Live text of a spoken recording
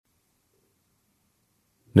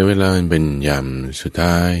ในเวลาเป็นยามสุด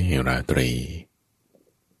ท้ายแห่งราตรี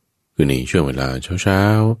คือในช่วงเวลาเช้า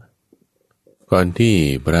ๆก่อนที่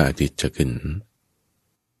พระอาทิตย์จะขึ้น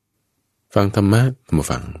ฟังธรรมะมา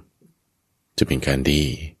ฟังจะเป็นการดี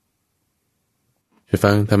จะ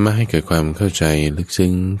ฟังธรรมะให้เกิดความเข้าใจลึกซึ้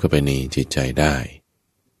งเข้าไปในจิตใจได้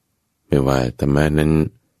ไม่ว่าธรรมะนั้น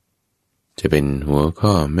จะเป็นหัว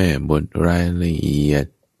ข้อแม่บทรายละเอียด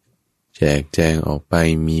แจกแจงออกไป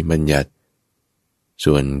มีบัญญัติ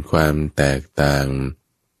ส่วนความแตกต่าง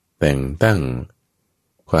แต่งตั้ง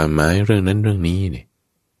ความหมายเรื่องนั้นเรื่องนี้เนี่ย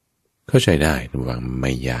เข้าใจได้ระวังไ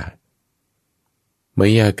ม่ยาก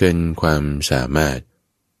เกินความสามารถ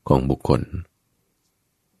ของบุคคล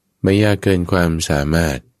ไม่ยากเกินความสามา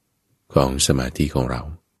รถของสมาธิของเรา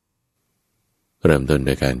เริ่มต้นโด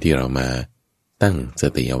ยการที่เรามาตั้งส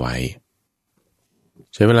ติเอาไว้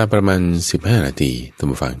ใช้เวลาประมาณ15 นาทีตั้ง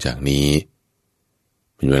ฟังจากนี้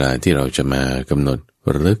เป็นเวลาที่เราจะมากำหนด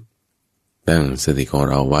ระลึกตั้งสติของ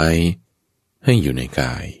เราไว้ให้อยู่ในก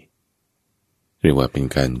ายเรียกว่าเป็น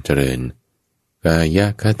การเจริญกาย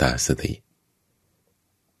คตาสติ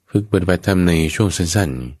ฝึกปฏิบัติธรรมในช่วงสั้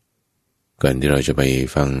นๆก่อนที่เราจะไป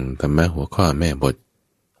ฟังธรรมะหัวข้อแม่บท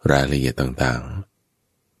รายละเอียดต่าง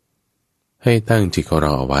ๆให้ตั้งจิตของเร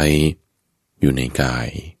าเอาไว้อยู่ในกาย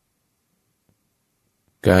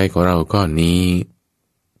ของเราก้อนนี้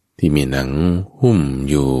ที่มีหนังหุ้ม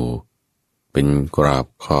อยู่เป็นกรอบ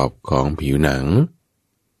ขอบของผิวหนัง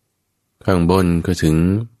ข้างบนก็ถึง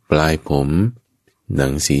ปลายผมหนั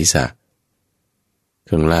งศีรษะ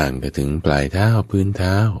ข้างล่างก็ถึงปลายเท้าพื้นเ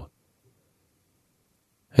ท้า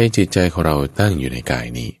ให้จิตใจของเราตั้งอยู่ในกาย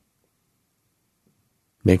นี้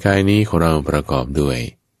ในกายนี้ของเราประกอบด้วย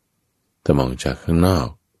ถ้ามองจากข้างนอก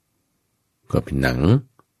ก็เป็นหนัง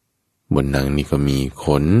บนหนังนี้ก็มีข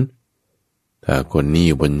นถ้าขนนี้อ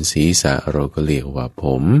ยู่บนศีรษะเราก็เรียกว่าผ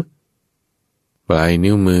มปลาย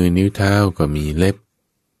นิ้วมือนิ้วเท้าก็มีเล็บ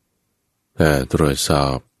ถ้าตรวจสอ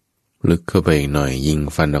บลึกเข้าไปหน่อยยิง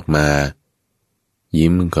ฟันออกมา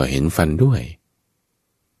ยิ้มก็เห็นฟันด้วย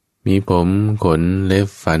มีผมขนเล็บ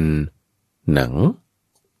ฟันหนัง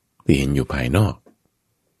ที่เห็นอยู่ภายนอก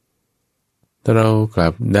ถ้าเรากลั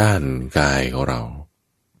บด้านกายของเรา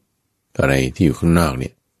อะไรที่อยู่ข้างนอกเนี่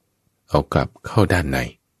ยเอากลับเข้าด้านใน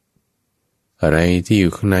อะไรที่อ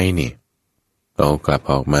ยู่ข้างในเนี่ยเอากลับ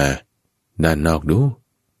ออกมาด้านนอกดู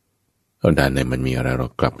เอาด้านในมันมีอะไรเรา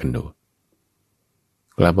กลับกันดู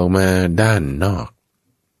กลับออกมาด้านนอก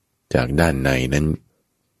จากด้านในนั้น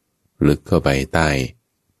ลึกเข้าไปใต้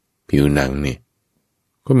ผิวหนังเนี่ย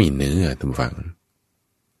ก็มีเนื้อตรงฝั่ง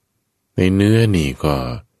ในเนื้อนี่ก็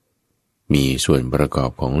มีส่วนประกอบ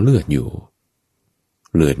ของเลือดอยู่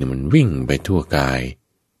เลือดเนี่ยมันวิ่งไปทั่วกาย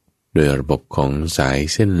โดยระบบของสาย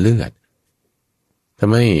เส้นเลือดท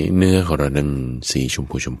ำให้เนื้อของเรานั้นสีชม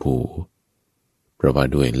พูเพราะว่า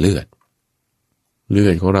ด้วยเลือด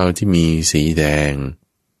ของเราที่มีสีแดง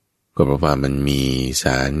ก็เพราะว่ามันมีส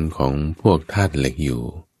ารของพวกธาตุเหล็กอยู่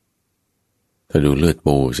ถ้าดูเลือด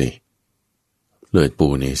ปูสิเลือดปู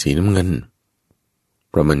ในสีน้ำเงิน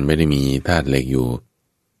เพราะมันไม่ได้มีธาตุเหล็กอยู่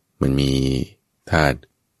มันมีธาตุ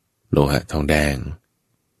โลหะทองแดง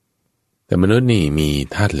แต่มนุษย์นี่มี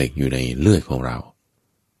ธาตุเหล็กอยู่ในเลือดของเรา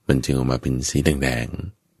มันจึงออกมาเป็นสีแดง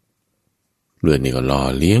เลือดนี่ก็หล่อ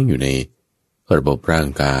เลี้ยงอยู่ในระบบร่าง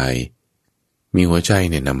กายมีหัวใจ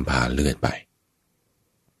เนี่ยนำพาเลือดไป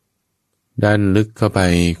ด้านลึกเข้าไป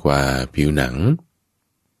กว่าผิวหนัง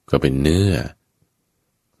ก็เป็นเนื้อ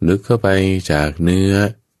ลึกเข้าไปจากเนื้อ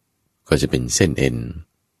ก็จะเป็นเส้นเอ็น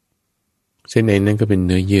นั้นก็เป็นเ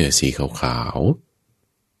นื้อเยื่อสีขาว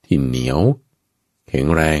ๆที่เหนียวแข็ง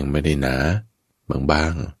แรงไม่ได้หนาบา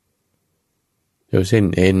งๆแล้วเส้น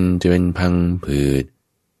เอ็นจะเป็นพังผืด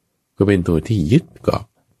ก็เป็นตัวที่ยึดเก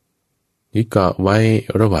าะไว้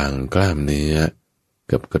ระหว่างกล้ามเนื้อ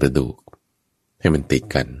กับกระดูกให้มันติด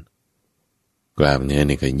กันกล้ามเนื้อ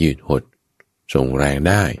นี่ก็ยืดหดส่งแรง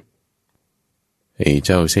ได้ไอ้เ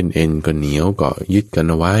จ้าเส้นเอ็นก็เหนียวเกาะยึดกัน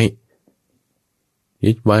เอาไว้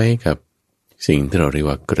กับสิ่งที่เราเรียก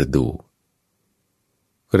ว่ากระดู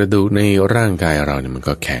กในร่างกายเราเนี่ยมัน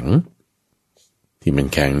ก็แข็งที่มัน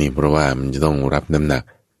แข็งนี่เพราะว่ามันจะต้องรับน้ำหนัก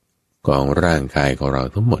ของร่างกายของเรา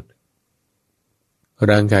ทั้งหมด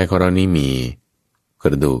ร่างกายของเรานี่มีก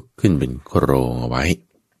ระดูกขึ้นเป็นโครงเอาไว้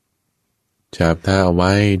ฉาบทาเอาไ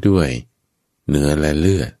ว้ด้วยเนื้อและเ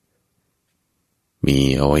ลือดมี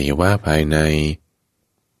อวัยวะภายใน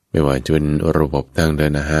ไม่ว่าจะเป็นระบบทางเดิ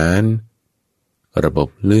นอาหารระบบ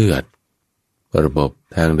เลือดระบบ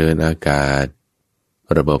ทางเดินอากาศ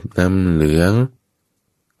ระบบน้ำเหลือง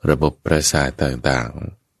ระบบประสาทต่าง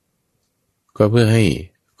ๆก็เพื่อให้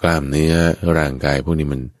กล้ามเนื้อร่างกายพวกนี้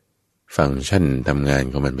มันฟังก์ชันทำงาน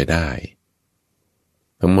ของมันไปได้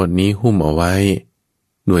ทั้งหมดนี้หุ้มเอาไว้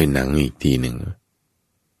ด้วยหนังอีกทีหนึ่ง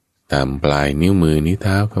ตามปลายนิ้วมือนิ้วเ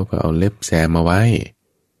ท้าเขาก็เอาเล็บแซมมาไว้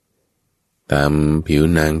ตามผิว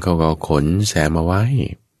หนังเขาก็เอาขนแซมมาไว้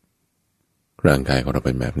ร่างกายของเราเ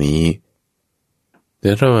ป็นแบบนี้แต่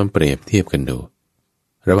ถ้ามันเปรียบเทียบกันดู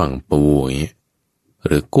ระหว่างปูอย่างนี้ห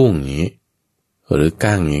รือกุ้งอย่างนี้หรือ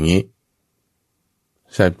ก้างอย่างนี้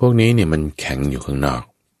สัตว์พวกนี้เนี่ยมันแข็งอยู่ข้างนอก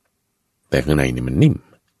แต่ข้างในเนี่ยมันนิ่ม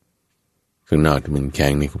ข้างนอกที่มันแข็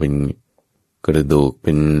งนี่ก็เป็นกระดูกเ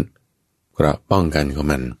ป็นเกราะป้องกันของ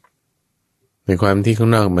มันในความที่ข้า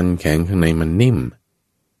งนอกมันแข็งข้างในมันนิ่ม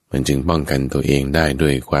มันจึงป้องกันตัวเองได้ด้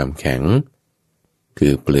วยความแข็งคื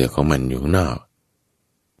อเปลือกของมันอยู่ข้างนอก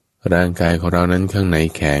ร่างกายของเรานั้นข้างใน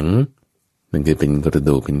แข็งมันคือเป็นกระ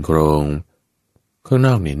ดูกเป็นโครงข้างน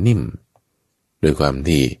อกเนี่ยนิ่มโดยความ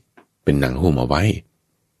ที่เป็นหนังหุ้มเอาไว้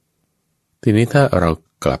ทีนี้ถ้าเรา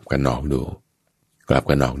กลับกันออกดู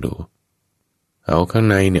เอาข้าง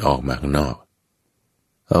ในเนี่ยออกมาข้างนอก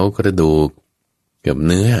เอากระดูกกับ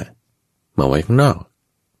เนื้อมาไว้ข้างนอก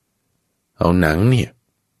เอาหนังเนี่ย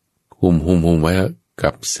หุ้มไว้กั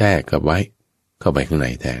บแทรกกับไว้เข้าไปข้างใน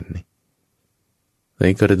แทนใน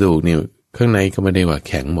กระดูกเนี่ยข้างในก็ไม่ได้ว่าแ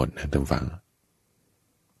ข็งหมดนะท่านฟัง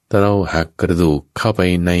ถ้าเราหักกระดูกเข้าไป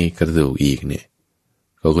ในกระดูกอีกเนี่ย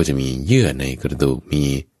ก็จะมีเยื่อในกระดูกมี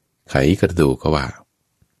ไขกระดูกก็ว่า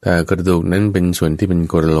ถ้ากระดูกนั้นเป็นส่วนที่เป็น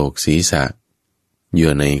กะโหลกศีรษะเยื่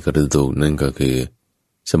อในกระดูกนั่นก็คือ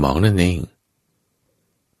สมองนั่นเอง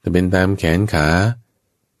แต่เป็นตามแขนขา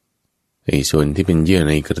ไอ้ส่วนที่เป็นเยื่อ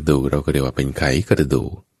ในกระดูกเราก็เรียกว่าเป็นไขกระดู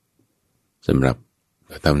กสำหรับ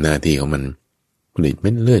ทำหน้าที่ของมันผลิตเม็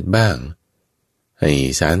ดเลือดบ้างให้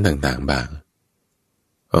สารต่างๆบ้าง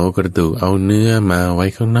เอากระดูกเอาเนื้อมาไว้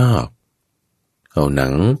ข้างนอกเอาหนั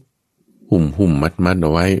งหุ้มมัดเอ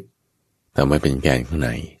าไว้ทำไว้เป็นแกนข้างใน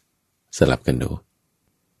สลับกันดู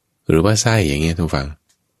หรือว่าไส้อย่างเงี้ยทุกฝัง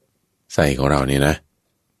ไส้ของเราเนี่ยนะ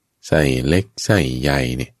ไส้เล็กไส้ใหญ่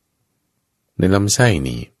เนี่ยในลำไส้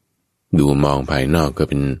นี่ดูมองภายนอกก็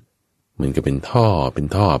เป็นเหมือนกับเป็นท่อ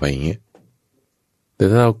ไปอย่างเงี้ยแต่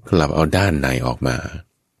ถ้าเรากลับเอาด้านในออกมา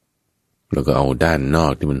แล้วก็เอาด้านนอ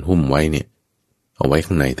กที่มันหุ้มไว้เนี่ยเอาไว้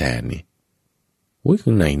ข้างในแทนนี่ข้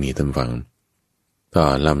างในนี่ท่านฟังท่อ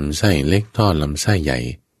ลำไส้เล็กท่อลำไส้ใหญ่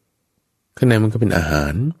ข้างในมันก็เป็นอาหา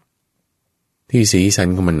รที่สีสัน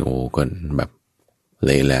ของมันก่อนแบบเล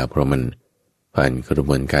ะแล้วเพราะมันผ่านกระบ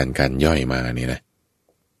วนการย่อยมาเนี่ยนะ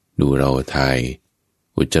ดูเราทาย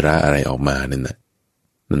อุจจาระอะไรออกมานั่นน่ะ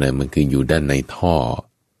มันคืออยู่ด้านในท่อ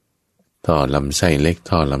ลำไส้เล็ก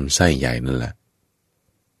ท่อลำไส้ใหญ่นั่นแหละ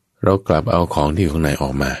เรากลับเอาของที่อยู่ข้างในอ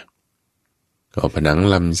อกมาเอาผนัง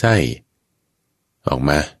ลำไส้ออก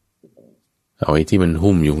มาเอาไอ้ที่มัน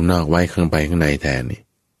หุ้มอยู่ข้างนอกไว้ข้างในแทนนี่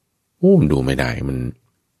มันดูไม่ได้มัน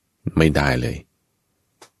ไม่ได้เลย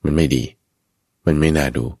มันไม่ดีมันไม่น่า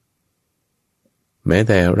ดูแม้แ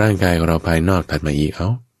ต่ร่างกายของเราภายนอกถัดมาอีกเอ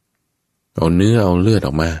าเนื้อเอาเลือดอ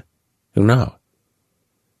อกมาข้างนอก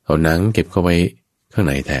เอาหนังเก็บเข้าไว้ข้างใ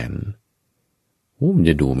นแทนมัน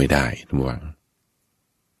จะดูไม่ได้ทุกวัง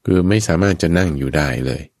คือไม่สามารถจะนั่งอยู่ได้เ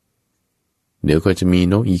ลยเดี๋ยวก็จะมี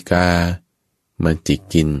นกอีกามาจิก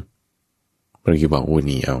กินพระกิบอก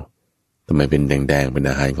นี่เอาทำไมเป็นแดงเป็น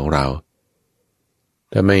อาหารของเรา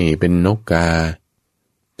ถ้าไม่เป็นนกกา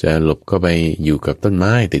จะหลบเข้าไปอยู่กับต้นไ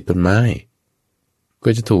ม้ติดต้นไม้ก็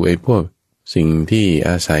จะถูกไอ้พวกสิ่งที่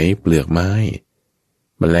อาศัยเปลือกไม้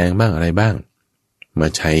แมลงบ้างอะไรบ้างมา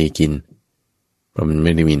ใช้กินเพราะมันไ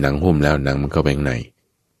ม่ได้มีหนังหุ้มแล้วหนังมันเข้าไปข้างใน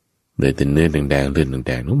เลยแต่เนื้อแดงเลือดแ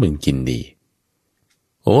ดงมันกินดี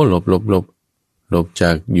หลบจ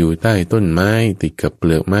ากอยู่ใต้ต้นไม้ติดกับเป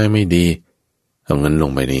ลือกไม้ไม่ดีเอางั้นลง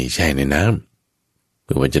ไปในแช่ในน้ำเ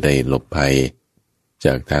พื่อว่าจะได้หลบภัยจ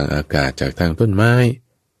ากทางอากาศจากทางต้นไม้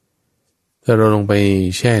ถ้าเราลงไป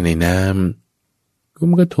แช่ในน้ำ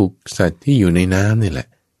มันก็ถูกสัตว์ที่อยู่ในน้ำนี่แหละ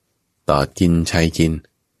ตอดกินใช้กิน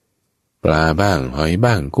ปลาบ้างหอย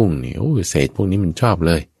บ้างกุ้งนี่เศษพวกนี้มันชอบเ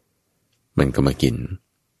ลยมันก็มากิน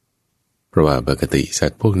เพราะว่าปกติสั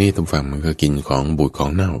ตว์พวกนี้ทุกฝั่งมันก็กินของบูดของ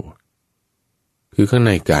เน่าคือข้างใ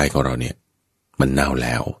นกายของเราเนี่ยมันเน่าแ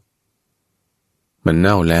ล้ว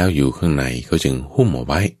อยู่ข้างในเขาจึงหุ้มเอา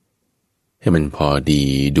ไว้ให้มันพอดี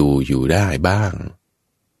ดูอยู่ได้บ้าง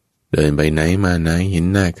เดินไปไหนมาไหนเห็น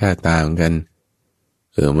หน้าค่าตากัน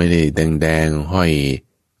ไม่ได้แดงห้อย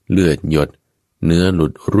เลือดหยดเนื้อหลุ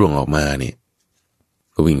ดร่วงออกมาเนี่ย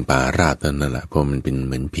ก็วิ่งป่าราบนั่นแหละเพราะมันเป็นเ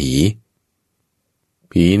หมือนผี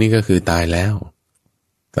นี่ก็คือตายแล้ว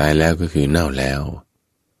ก็คือเน่าแล้ว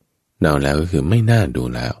ก็คือไม่น่าดู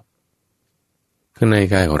แล้วข้างใน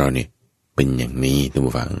กายของเราเนี่ยเป็นอย่างนี้ทุก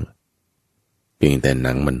ฝังเพียงแต่ห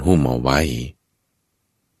นังมันหุ้มเอาไว้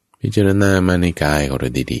พิจารณามาในกายของเรา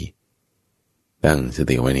ดีๆ ตั้งส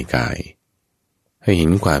ติไว้ในกายให้เห็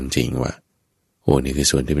นความจริงว่าโอ้นี่คือ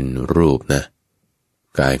ส่วนที่เป็นรูปนะ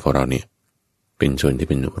กายของเราเนี่ยเป็นส่วนที่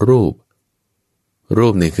เป็นรูป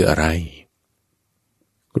นี่คืออะไร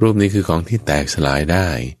รูปนี้คือของที่แตกสลายได้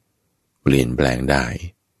เปลี่ยนแปลงได้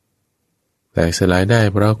แตกสลายได้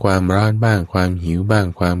เพราะความร้อนบ้างความหิวบ้าง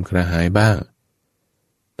ความกระหายบ้าง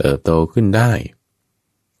เติบโตขึ้นได้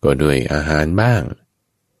ก็ด้วยอาหารบ้าง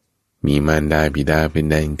มีมารดาบิดาเป็น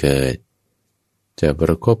แดนเกิดจะป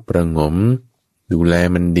ระคบประงมดูแล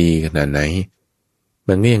มันดีขนาดไหน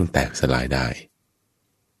มันก็ยังแตกสลายได้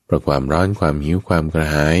เพราะความร้อนความหิวความกระ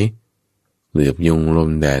หายเหลือบยุงล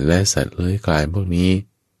มแดดและสัตว์เลื้อยคลานพวกนี้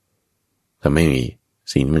ทำให้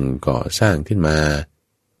สิ่งมันก่อสร้างขึ้นมา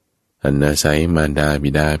อันอาศัยมารดา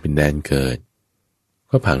บิดาเป็นแดนเกิด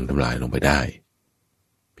ก็พังทำลายลงไปได้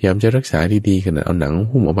พยายามจะรักษาดีๆขนาดเอาหนัง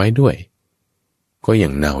หุ้มเอาไว้ด้วยก็ยั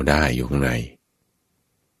งเน่าได้อยู่ข้างใน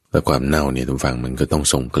และความเน่าเนี่ยทุกฝั่งมันก็ต้อง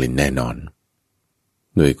ส่งกลิ่นแน่นอน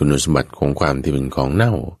โดยคุณสมบัติของความที่เป็นของเน่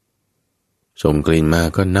าส่งกลิ่นมา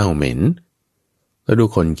ก็เน่าเหม็นแล้วดู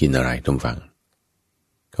คนกินอะไรทุกฝั่ง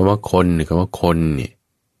คำว่าคนเนี่ย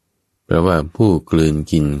แปลว่าผู้กลืน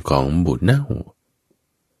กินของบูดเน่า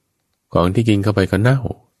ของที่กินเข้าไปก็เน่า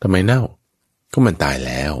ทำไมเน่าก็มันตายแ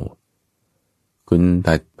ล้วคุณ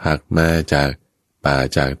ตัดผักมาจากป่า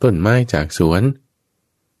จากต้นไม้จากสวน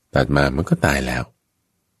ตัดมามันก็ตายแล้ว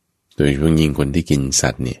โดยเฉพาะยิ่งคนที่กินสั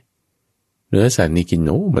ตว์เนี่ยเนื้อสัตว์นี่กิน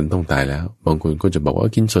มันต้องตายแล้วบางคนก็จะบอกว่า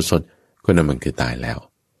กินสดๆก็นั่นมันคือตายแล้ว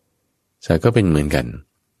สัตว์ก็เป็นเหมือนกัน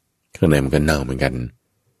ข้างในมันก็เน่าเหมือนกัน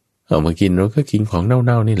เอามากินเราก็กินของเ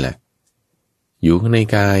น่าๆนี่แหละอยู่ข้างใน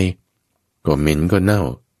กายก็เหม็นก็เน่า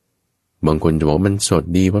บางคนจะบอกมันสด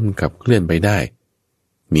ดีว่ามันขับเคลื่อนไปได้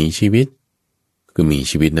มีชีวิตคือมี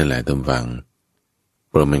ชีวิตนั่นแหละท่านฟังเ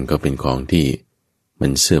พราะมันก็เป็นของที่มั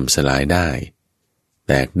นเสื่อมสลายได้แ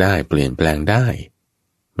ตกได้เปลี่ยนแปลงได้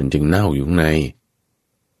มันจึงเน่าอยู่ข้างใน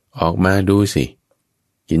ออกมาดูสิ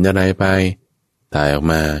กินอะไรไปตายออก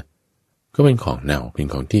มาก็เป็นของเน่าเป็น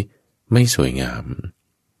ของที่ไม่สวยงาม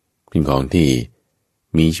เป็นของที่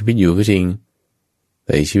มีชีวิตอยู่ก็จริงแ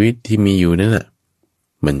ต่ชีวิตที่มีอยู่นั่นน่ะ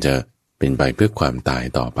มันจะเป็นไปเพื่อความตาย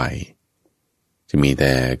ต่อไปจะมีแ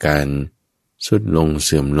ต่การสุดลงเ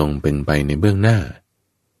สื่อมลงเป็นไปในเบื้องหน้า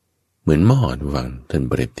เหมือนหม้อทุกฝั่งท่านเ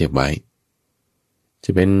ปรียบเทียบไว้จะ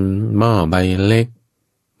เป็นหม้อใบเล็ก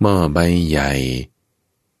หม้อใบใหญ่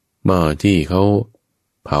หม้อที่เขา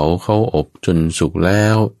เผาเขาอบจนสุกแล้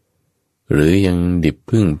วหรือยังดิบเ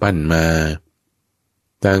พิ่งปั้นมา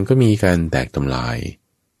ต่างก็มีการแตกทำลาย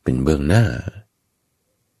เป็นเบื้องหน้า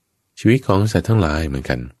ชีวิตของสัตว์ทั้งหลายเหมือน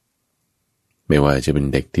กันไม่ว่าจะเป็น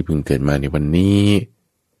เด็กที่เพิ่งเกิดมาในวันนี้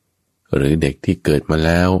หรือเด็กที่เกิดมาแ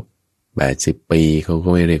ล้ว80 ปีเขาก็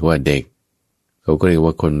ไม่เรียกว่าเด็กเขาก็เรียก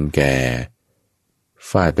ว่าคนแก่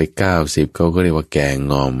ฟาดไป90เขาก็เรียกว่าแก่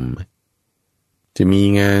งอมจะมี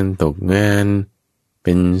งานตกงานเ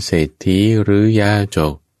ป็นเศรษฐีหรือยาจ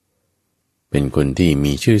กเป็นคนที่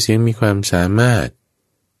มีชื่อเสียงมีความสามารถ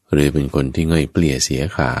หรือเป็นคนที่เงยเปลี่ยเสีย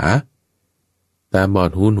ขาตาบอ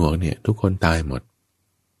ดหูหนวกเนี่ยทุกคนตายหมด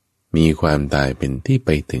มีความตายเป็นที่ไป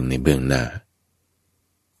ถึงในเบื้องหน้า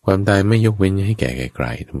ความตายไม่ยกเว้นให้แก่ไกล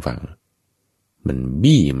ๆทุกฝั่งมัน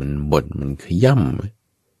บี้มันบดมันขย่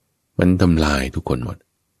ำมันทำลายทุกคนหมด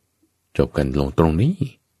จบกันลงตรงนี้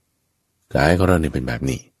กายของเราเนี่ยเป็นแบบ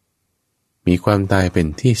นี้มีความตายเป็น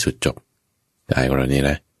ที่สุดจบกายของเราเนี่ย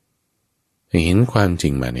นะเห็นความจริ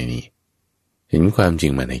งมาในนี้เห็นความจริ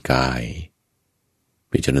งมาในกาย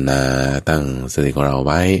พิจารณาตั้งสติของเรา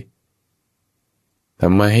ไว้ท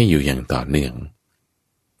ำไว้ให้อยู่อย่างต่อเนื่อง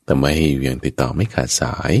ทำไว้ให้อยู่อย่างติดต่อไม่ขาดส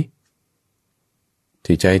าย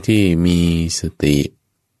จิตใจที่มีสติ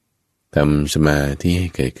ทำสมาธิให้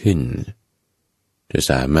เกิดขึ้นจะ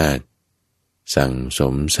สามารถสั่งส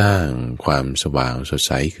มสร้างความสว่างสดใ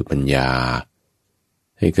สคือปัญญา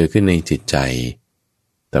ให้เกิดขึ้นในจิตใจ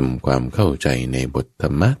ทำความเข้าใจในบทธร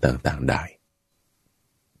รมะต่างๆได้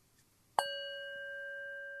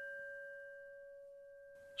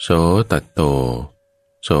โสตัตโต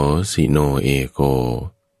โสสิโนเอโก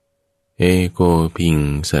เอโกพิง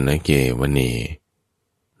สนะเกวเน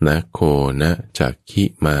นะโคนะจักขิ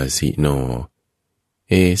มาสิโน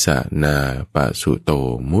เอสะนาปะสุโต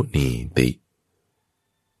มุนีติ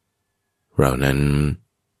เรานั้น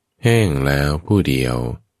แห้งแล้วผู้เดียว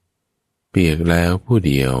เปียกแล้วผู้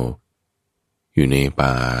เดียวอยู่ใน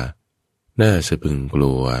ป่าน่าสะพึงก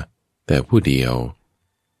ลัวแต่ผู้เดียว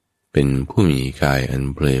เป็นผู้มีกายอัน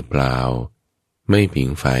เปลือยเปล่าไม่ผิง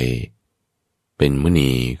ไฟเป็นมุ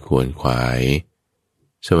นีควรขวาย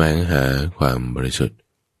แสวงหาความบริสุทธิ์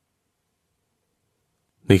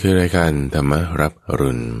นี่คือรายการธรรมรับอ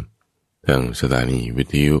รุณทางสถานีวิ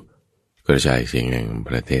ทยุ กระจายเสียงแห่งป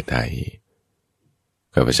ระเทศไทย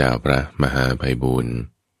ข้าพเจ้าพระมหาไพบูลย์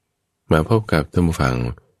มาพบกับท่านผู้ฟัง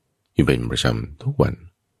อยู่เป็นประจำทุกวัน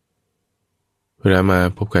เวลามา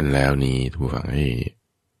พบกันแล้วนี้ท่านผู้ฟังให้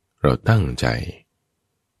เราตั้งใจ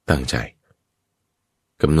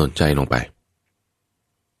กำหนดใจลงไ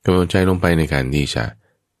ปในการที่จะ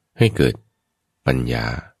ให้เกิดปัญญา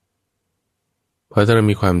พอถ้าเรา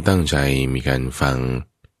มีความตั้งใจมีการฟัง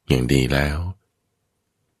อย่างดีแล้ว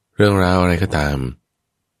เรื่องราวอะไรก็ตาม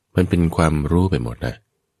มันเป็นความรู้ไปหมดนะ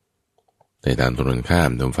แต่ตามตรงกันข้าม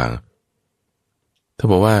ท่านฟังถ้า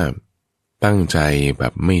บอกว่าตั้งใจแบ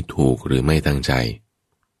บไม่ถูกหรือไม่ตั้งใจ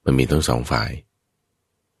มันมีทั้งสองฝ่าย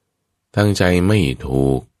ตั้งใจไม่ถู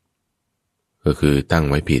กก็คือตั้ง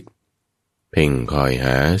ไว้ผิดเพ่งคอยห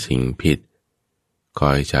าสิ่งผิดค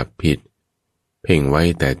อยจับผิดเพ่งไว้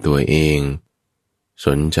แต่ตัวเองส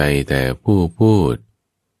นใจแต่ผู้พูด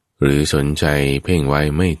หรือสนใจเพ่งไว้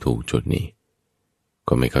ไม่ถูกจุดนี้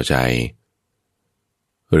ก็ไม่เข้าใจ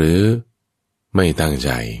หรือไม่ตั้งใ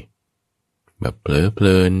จแบบเผลอเพ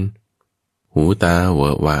ลินหูตาเหว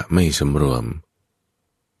อะหวะไม่สำรวม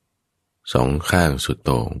สองข้างสุดโ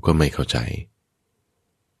ต่งก็ไม่เข้าใจ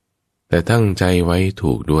แต่ตั้งใจไว้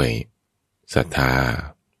ถูกด้วยศรัทธา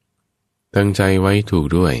ตั้งใจไว้ถูก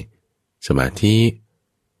ด้วยสมาธิ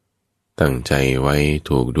ตั้งใจไว้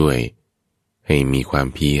ถูกด้วยให้มีความ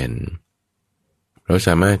เพียรเราส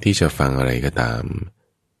ามารถที่จะฟังอะไรก็ตาม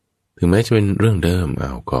ถึงแม้จะเป็นเรื่องเดิม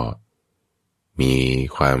ก็มี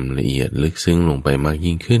ความละเอียดลึกซึ้งลงไปมาก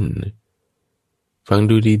ยิ่งขึ้นฟัง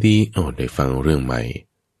ดูดีๆได้ฟังเรื่องใหม่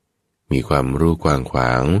มีความรู้กว้างขว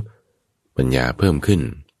างปัญญาเพิ่มขึ้น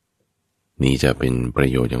นี่จะเป็นประ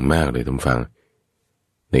โยชน์อย่างมากเลยท่านฟัง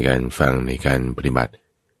ในการฟังในการปฏิบัติ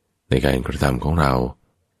ในการกระทำของเรา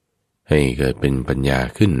ให้เกิดเป็นปัญญา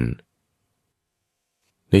ขึ้น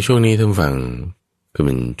ในช่วงนี้ท่านฟังก็เ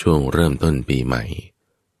ป็นช่วงเริ่มต้นปีใหม่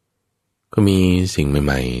ก็มีสิ่งใ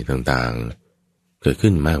หม่ๆต่างๆเกิด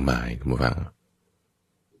ขึ้นมากมายท่านผู้ฟัง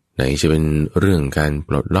ไหนจะเป็นเรื่องการป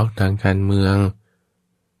ลดล็อกทางการเมือง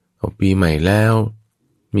ปีใหม่แล้ว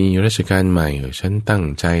มีราชการใหม่ฉันตั้ง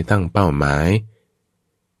ใจตั้งเป้าหมาย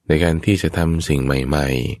ในการที่จะทำสิ่งใหม่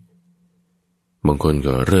ๆบางคน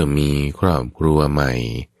ก็เริ่มมีครอบครัวใหม่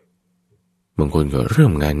บางคนก็เริ่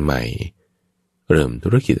มงานใหม่เริ่มธุ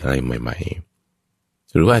รกิจอะไรใหม่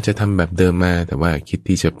ๆหรือว่าจะทำแบบเดิมมาแต่ว่าคิด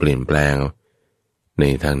ที่จะเปลี่ยนแปลงใน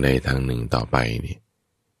ทางใดทางหนึ่งต่อไป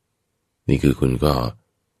นี่คือคุณก็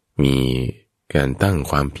มีการตั้ง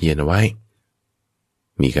ความเพียรเอาไว้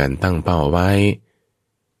มีการตั้งเป้าไว้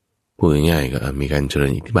พูดง่ายๆก็มีการเจริ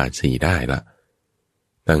ญอิทธิบาท4ได้ละ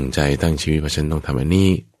ตั้งใจตั้งชีวิตว่าฉันต้องทำอันนี้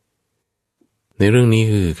ในเรื่องนี้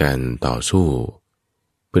คือการต่อสู้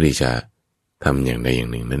เพื่อที่จะทำอย่างใดอย่า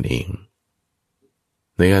งหนึ่งนั่นเอง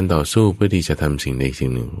ในการต่อสู้เพื่อที่จะทำสิ่งใดสิ่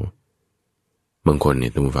งหนึ่งบางคนเนี่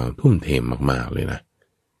ยต้องฟังทุ่มเทมากๆเลยนะ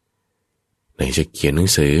ไหนจะเขียนหนั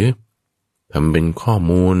งสือทำเป็นข้อ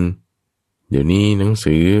มูลเดี๋ยวนี้หนัง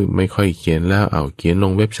สือไม่ค่อยเขียนแล้วเขียนล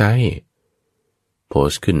งเว็บไซต์โพส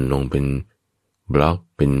ต์ขึ้นลงเป็นบล็อก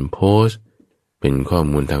เป็นโพสต์เป็นข้อ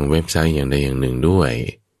มูลทางเว็บไซต์อย่างใดอย่างหนึ่งด้วย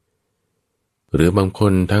หรือบางค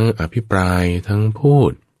นทั้งอภิปรายทั้งพู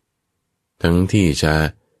ดทั้งที่จะ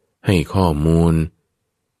ให้ข้อมูล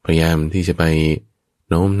พยายามที่จะไป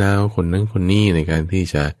โน้มน้าวคนนั้นคนนี้ในการที่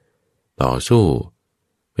จะต่อสู้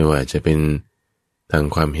ไม่ว่าจะเป็นทาง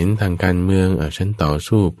ความเห็นทางการเมืองฉันต่อ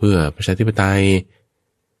สู้เพื่อประชาธิปไตย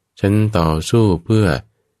ฉันต่อสู้เพื่อ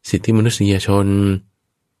สิทธิมนุษยชน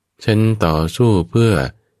ฉันต่อสู้เพื่อ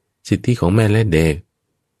สิทธิของแม่และเด็ก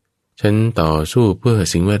ฉันต่อสู้เพื่อ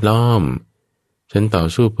สิ่งแวดล้อมฉันต่อ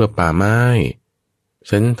สู้เพื่อป่าไม้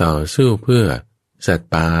ฉันต่อสู้เพื่อสัตว์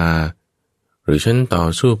ป่าหรือฉันต่อ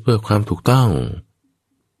สู้เพื่อความถูกต้อง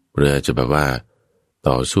หรือจะแบบว่า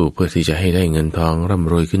ต่อสู้เพื่อที่จะให้ได้เงินทองร่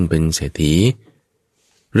ำรวยขึ้นเป็นเศรษฐี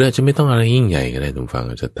หรืออาจจะไม่ต้องอะไรยิ่งใหญ่ก็ได้ทุกฝั่ง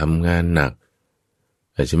อาจจะทำงานหนัก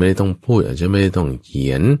อาจจะไม่ได้ต้องพูดอาจจะไม่ได้ต้องเขี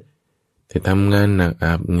ยนแต่ทำงานหนักอ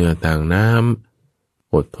าบเหงื่อต่างน้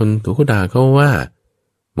ำอดทนถูกด่าเขาว่า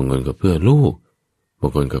บางคนก็เพื่อลูกบา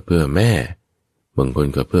งคนก็เพื่อแม่บางคน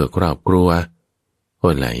ก็เพื่อครอบครัวค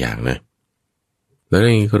นหลายอย่างนะและใน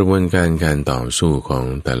กระบวนการต่อสู้ของ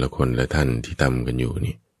แต่ละคนและท่านที่ทำกันอยู่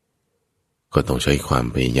นี่ก็ต้องใช้ความ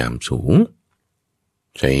พยายามสูง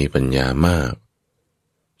ใช้ปัญญามาก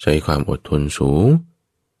ใช้ความอดทนสูง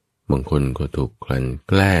บางคนก็ถูกกลั่น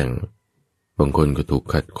แกล้งบางคนก็ถูก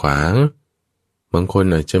ขัดขวางบางคน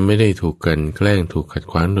อาจจะไม่ได้ถูกกลั่นแกล้งถูกขัด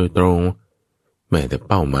ขวางโดยตรงแม้แต่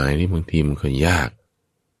เป้าหมายที่บางทีมันก็ยาก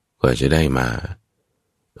กว่าจะได้มา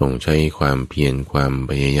ต้องใช้ความเพียรความ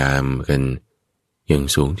พยายามกันอย่าง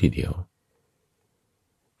สูงทีเดียว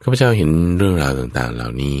ข้าพเจ้าเห็นเรื่องราวต่างๆเหล่า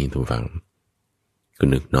นี้ทุกฝังก็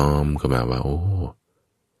นึกน้อมเข้ามาว่าโอ้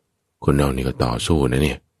คนเรานี่ก็ต่อสู้นะเ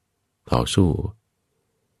นี่ยต่อสู้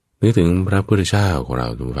นึกถึงพระพุทธเจ้าของเรา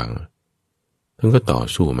ทุกฝังท่านก็ต่อ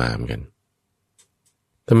สู้มาเหมือนกัน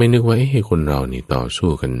ทำไมนึกว่าคนเรานี่ต่อสู้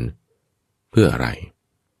กันเพื่ออะไร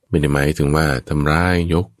ไม่ได้หมายถึงว่าทำร้าย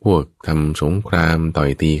ยกพวกทำสงครามต่อย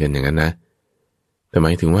ตีกันอย่างนั้นนะแต่หม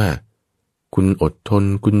ายถึงว่าคุณอดทน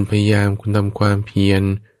คุณพยายามคุณทำความเพียร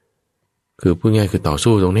คือพูดง่ายคือต่อ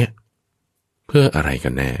สู้ตรงเนี้ยเพื่ออะไรกั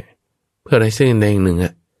นแน่เพื่ออะไรเส้นแดงหนึ่งอ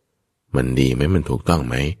ะมันดีไหมมันถูกต้อง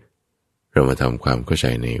ไหมเรามาทำความเข้าใจ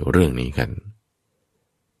ในเรื่องนี้กัน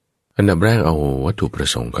อันดับแรกเอาวัตถุประ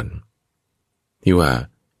สงค์ก่อนที่ว่า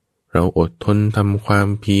เราอดทนทำความ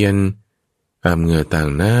เพียรอาบเหงื่อต่าง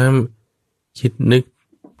น้ำคิดนึก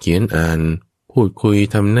เขียนอ่านพูดคุย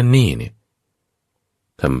ทำนั่นนี่เนี่ย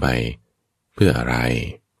ทำไปเพื่ออะไร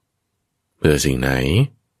เพื่อสิ่งไหน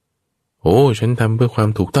โอ้ฉันทำเพื่อความ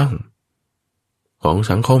ถูกต้องของ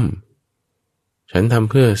สังคมฉันทำ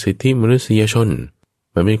เพื่อสิทธิมนุษยชน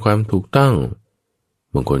มันเป็นความถูกต้อง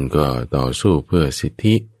บางคนก็ต่อสู้เพื่อสิท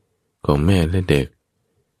ธิของแม่และเด็ก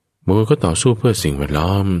บางคนก็ต่อสู้เพื่อสิ่งแวดล้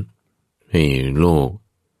อมให้โลก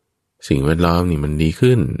สิ่งแวดล้อมนี่มันดี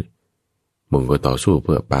ขึ้นบางคนก็ต่อสู้เ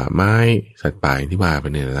พื่อป่าไม้สัตว์ป่าที่ว่าไป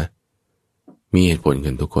เนี่ยนะมีเหตุผลกั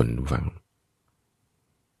นทุกคนฟัง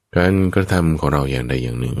การกระทำของเราอย่างใดอ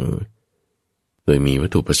ย่างหนึ่งโดยมีวัต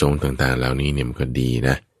ถุประสงค์ต่างๆเหล่านี้เนี่ยมันก็ดีน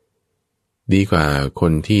ะดีกว่าค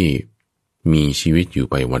นที่มีชีวิตอยู่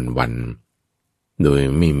ไปวันๆโดย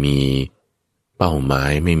ไม่มีเป้าหมา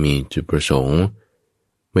ยไม่มีจุดประสงค์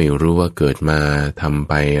ไม่รู้ว่าเกิดมาทำ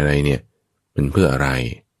ไปอะไรเนี่ยเป็นเพื่ออะไร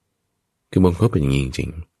คือบางคนเป็นอย่างนี้จริ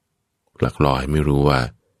งๆหลักลอยไม่รู้ว่า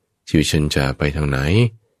ชีวิตฉันจะไปทางไหน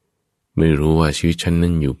ไม่รู้ว่าชีวิตฉัน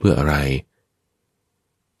นั้นอยู่เพื่ออะไร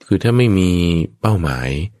คือถ้าไม่มีเป้าหมาย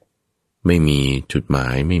ไม่มีจุดหมา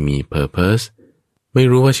ยไม่มี purpose ไม่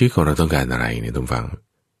รู้ว่าชีวิตของเราต้องการอะไรเนี่ยทุกฟัง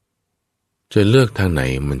จะเลือกทางไหน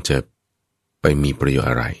มันจะไปมีประโยชน์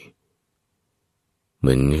อะไรเห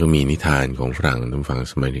มือนก็มีนิทานของฝรั่งทุกฟัง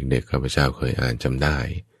สมัยเด็กๆข้าพเจ้าเคยอ่านจำได้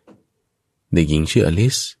เด็กหญิงชื่ออลิ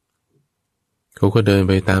ซเขาก็เดิน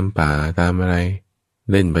ไปตามป่าตามอะไร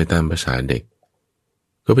เล่นไปตามภาษาเด็ก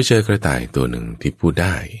ก็ไปเจอกระต่ายตัวหนึ่งที่พูดไ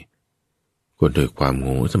ด้ก็โดยความง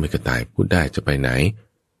งทำไมกระต่ายพูดได้จะไปไหน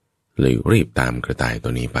เลยรีบตามกระต่ายตั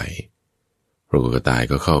วนี้ไปปรากฏกระต่าย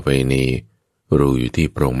ก็เข้าไปในรูอยู่ที่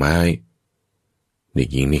โพรงไม้เด็ก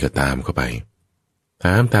หญิงนี่ก็ตามเข้าไปต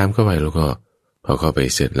ามเข้าไปแล้วก็พอเข้าไป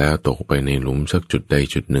เสร็จแล้วตกไปในหลุมสักจุดใด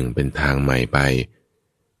จุดหนึ่งเป็นทางใหม่ไป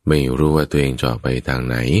ไม่รู้ว่าตัวเองจะไปทาง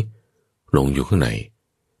ไหนลงอยู่ข้างใน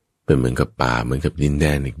เป็นเหมือนกับป่าเหมือนกับดินแด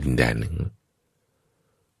นอีกดินแดนหนึ่ง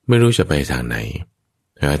ไม่รู้จะไปทางไหน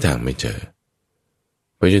หาทางไม่เจอ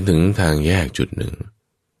ไปจนถึงทางแยกจุดหนึ่ง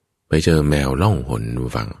ไปเจอแมวล่องหน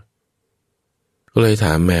ฟังก็เลยถ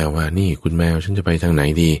ามแมวว่านี่คุณแมวฉันจะไปทางไหน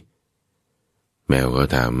ดีแมวก็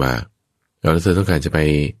ถามว่าแล้วเธอต้องการจะไป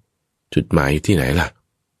จุดหมายอยู่ที่ไหนล่ะ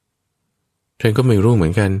ฉันก็ไม่รู้เหมื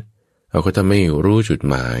อนกันเราก็จะไม่รู้จุด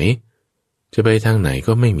หมายจะไปทางไหน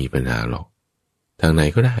ก็ไม่มีปัญหาหรอกทางไหน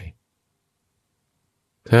ก็ได้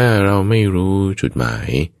ถ้าเราไม่รู้จุดหมาย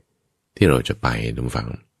ที่เราจะไปทุกฝั่ง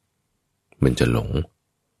มันจะหลง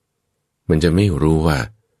มันจะไม่รู้ว่า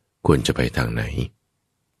ควรจะไปทางไหน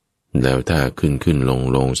แล้วถ้าขึ้น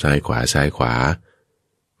ลงซ้ายขวา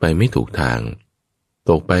ไปไม่ถูกทาง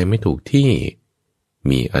ตกไปไม่ถูกที่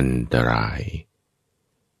มีอันตราย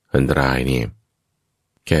เนี่ย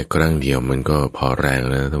แค่ครั้งเดียวมันก็พอแรง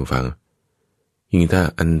แล้วนะท่านฟังยิ่งถ้า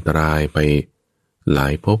อันตรายไปหลา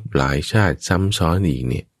ยภพหลายชาติซ้ำซ้อนอีก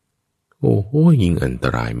เนี่ยโอ้โหยิ่งอันต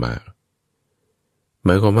รายมากหม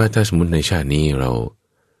ายความว่าถ้าสมมติในชาตินี้เรา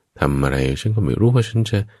ทำอะไรฉันก็ไม่รู้ว่าฉัน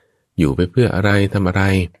จะอยู่ไปเพื่ออะไรทำอะไร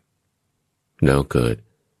แล้วเกิด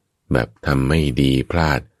แบบทำไม่ดีพล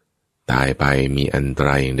าดตายไปมีอันตร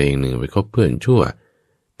ายอย่างใดอย่างหนึ่งไปคบเพื่อนชั่ว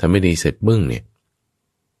ทำไม่ดีเสร็จบึ้งเนี่ย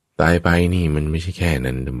ตายไปนี่มันไม่ใช่แค่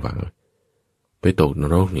นั้นท่านฟังไปตกน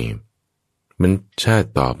รกนี่มันชาติ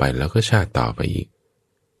ต่อไปแล้วก็ชาติต่อไปอีก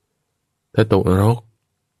ถ้าตกนรก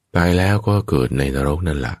ตายแล้วก็เกิดในนรก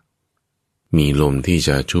นั่นแหละมีลมที่จ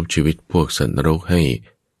ะชุบชีวิตพวกสัตว์นรกให้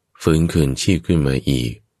ฟื้นคืนชีพขึ้นมาอี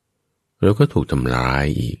กแล้วก็ถูกทำร้าย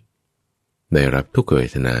อีกได้รับทุกขเว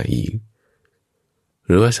ทนาอีกห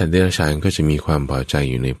รือว่าสัตว์เดรัจฉานก็จะมีความพอใจ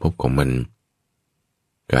อยู่ในภพของมัน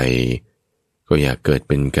ไก่ก็อยากเกิดเ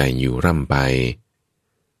ป็นไก่อยู่ร่ำไป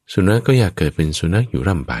สุนัขก็อยากเกิดเป็นสุนัขอยู่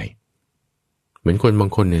ร่ำไปเหมือนคนบา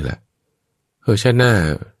งคนนี่แหละชาติหน้า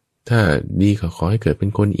ถ้าดีก็ขอให้เกิดเป็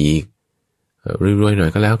นคนอีกรวยๆหน่อ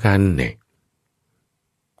ยก็แล้วกันเนี่ย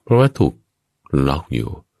เพราะว่าถูกล็อกอยู่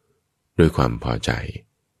ด้วยความพอใจ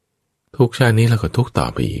ทุกชาตินี้เราก็ทุกต่อ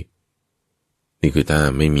ไปอีกนี่คือถ้า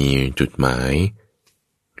ไม่มีจุดหมาย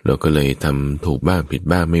เราก็เลยทำถูกบ้างผิด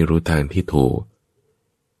บ้างไม่รู้ทางที่ถูก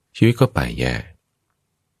ชีวิตก็ไปแย่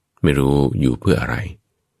ไม่รู้อยู่เพื่ออะไร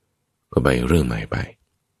ก็ไปเรื่องใหม่ไป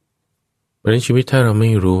เพราะฉะนั้นชีวิตถ้าเราไม่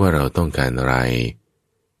รู้ว่าเราต้องการอะไร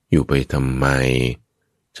อยู่ไปทำไม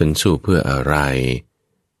ฉันสู้เพื่ออะไร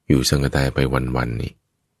อยู่สังกตายไปวันๆนี่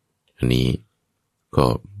อันนี้ก็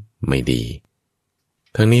ไม่ดี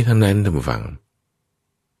ทั้งนี้ทั้งนั้นท่านผู้ฟัง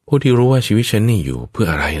ผู้ที่รู้ว่าชีวิตฉันนี่อยู่เพื่อ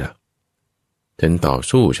อะไรล่ะฉันต่อ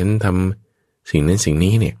สู้ฉันทำสิ่งนั้นสิ่ง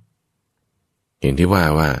นี้เนี่ยอย่างที่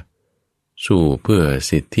ว่าสู้เพื่อ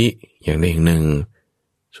สิทธิอย่างใดอย่างหนึ่ง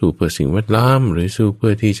สู้เพื่อสิ่งแวดล้อมหรือสู้เพื่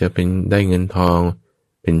อที่จะเป็นได้เงินทอง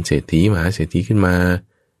เป็นเศรษฐีมหาเศรษฐีขึ้นมา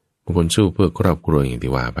บางคนสู้เพื่อครอบครัวอย่าง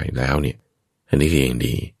ที่ว่าไปแล้วเนี่ยอันนี้คืออย่าง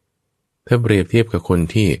ดีถ้าเปรียบเทียบกับคน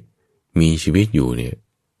ที่มีชีวิตอยู่เนี่ย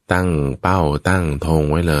ตั้งเป้าตั้งธง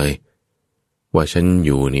ไว้เลยว่าฉันอ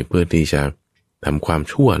ยู่นี่เพื่อที่จะทำความ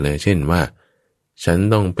ชั่วเลยเช่นว่าฉัน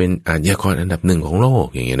ต้องเป็นอาชญากรอันดับหนึ่งของโลก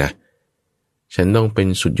อย่างเงี้ยนะฉันต้องเป็น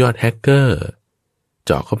สุดยอดแฮกเกอร์เ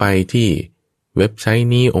จาะเข้าไปที่เว็บไซต์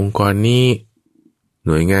นี้องค์กรนี้ห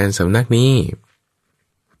น่วยงานสำนักนี้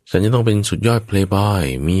ฉันจะต้องเป็นสุดยอดเพลย์บอย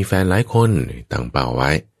มีแฟนหลายคนตั้งเป้าไ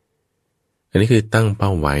ว้อันนี้คือตั้งเป้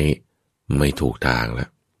าไว้ไม่ถูกทางแล้ว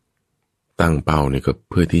ตั้งเป้านี่ก็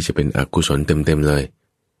เพื่อที่จะเป็นอกุศลเต็มๆเลย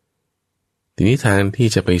ทีนี้ทางที่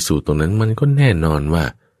จะไปสู่ตรงนั้นมันก็แน่นอนว่า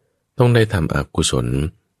ต้องได้ทำอกุศล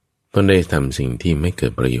ต้องได้ทำสิ่งที่ไม่เกิ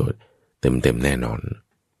ดประโยชน์เต็มๆแน่นอน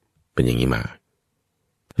เป็นอย่างนี้มา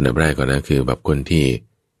อันดับแรกก่อนนะคือแบบคนที่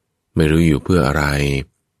ไม่รู้อยู่เพื่ออะไร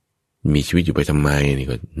มีชีวิตอยู่ไปทำไมนี่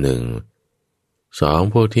ก็1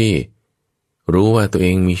 2พวกที่รู้ว่าตัวเอ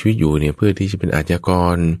งมีชีวิตอยู่เนี่ยเพื่อที่จะเป็นอาชญาก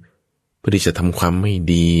รเพื่อที่จะทำความไม่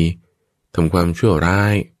ดีทำความชั่วร้า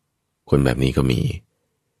ยคนแบบนี้ก็มี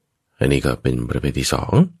อันนี้ก็เป็นประเภทที่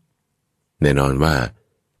2แน่นอนว่า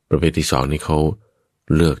ประเภทที่2นี่เขา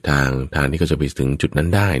เลือกทางที่เขาจะไปถึงจุดนั้น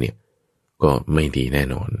ได้เนี่ยก็ไม่ดีแน่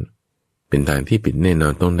นอนเป็นทางที่ผิดแน่นอ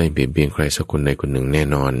นต้องได้เบียดเบียนใครสักคนใดคนหนึ่งแน่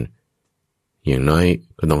นอนอย่างน้อย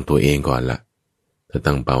ก็ต้องตัวเองก่อนละถ้า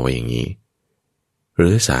ตั้งเป้าไว้อย่างนี้หรื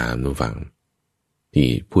อ3ทุกฝั่งที่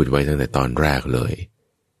พูดไว้ตั้งแต่ตอนแรกเลย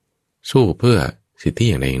สู้เพื่อสิทธิ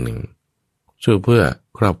อย่างใดอย่างหนึ่งสู้เพื่อ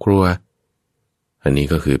ครอบครัวอันนี้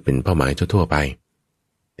ก็คือเป็นเป้าหมายทั่วไป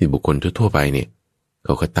ที่บุคคลทั่วไปเนี่ยเข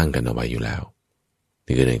าก็ตั้งกันเอาไว้อยู่แล้ว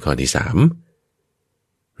นี่คือในข้อที่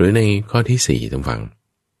3หรือในข้อที่4ท่านฟัง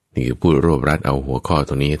นี่คือพูดรวบรัดเอาหัวข้อต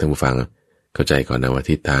รงนี้ท่านผู้ฟังเข้าใจก่อนนะว่า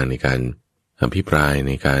ทิศทางในการอภิปรายใ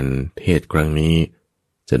นการเทศครั้งนี้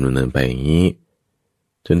จะดำเนินไปอย่างนี้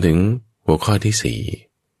จนถึงหัวข้อที่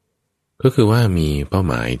4ก็คือว่ามีเป้า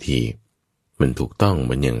หมายที่มันถูกต้องเห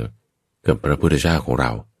มือนอย่างกับพระพุทธเจ้าของเร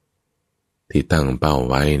าที่ตั้งเป้า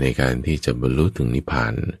ไว้ในการที่จะบรรลุถึงนิพพา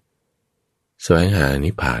นแสวงหา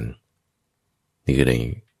นิพพานนี่คือใน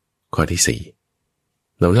ข้อที่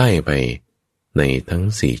4เราไล่ไปในทั้ง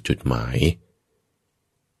4จุดหมาย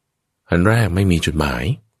อันแรกไม่มีจุดหมาย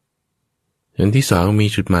อันที่2มี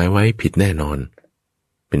จุดหมายไว้ผิดแน่นอน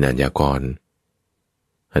เป็นอาชญากร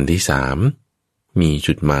อันที่3มี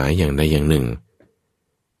จุดหมายอย่างใดอย่างหนึ่ง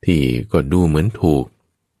ที่ก็ดูเหมือนถูก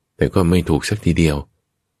แต่ก็ไม่ถูกสักทีเดียว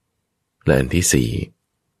และอันที่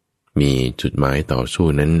4มีจุดหมายต่อสู้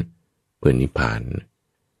นั้นเพื่อนิพพาน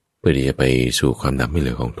เพื่อที่จะไปสู่ความดับไม่เห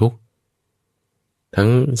ลือของทุกข์ทั้ง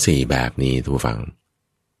4แบบนี้ทุกฝั่ง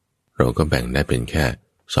เราก็แบ่งได้เป็นแค่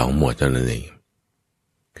2หมวดเท่านั้นเอง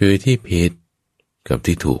คือที่ผิดกับ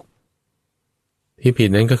ที่ถูกที่ผิด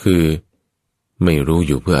นั้นก็คือไม่รู้อ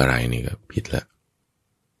ยู่เพื่ออะไรนี่ก็ผิดละ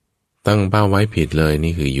ตั้งเป้าไว้ผิดเลย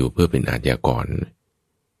นี่คืออยู่เพื่อเป็นอาชญากร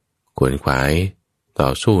ขวนขวายต่อ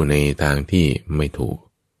สู้ในทางที่ไม่ถูก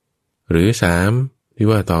หรือ3ที่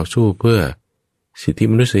ว่าต่อสู้เพื่อสิทธิ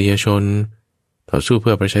มนุษยชนต่อสู้เ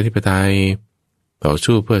พื่อประชาธิปไตยต่อ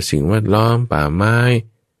สู้เพื่อสิ่งแวดล้อมป่าไม้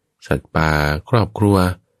สัตว์ป่าครอบครัว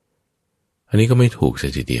อันนี้ก็ไม่ถูกเสี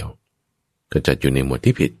ยทีเดียวก็จัดอยู่ในหมวด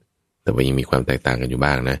ที่ผิดแต่ว่ายังมีความแตกต่างกันอยู่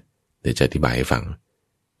บ้างนะเดี๋ยวจะอธิบายให้ฟัง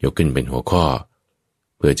ยกขึ้นเป็นหัวข้อ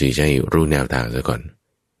เพื่อจะให้รู้แนวทางซะก่อน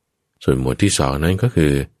ส่วนหมวดที่2นั้นก็คื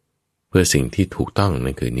อเพื่อสิ่งที่ถูกต้อง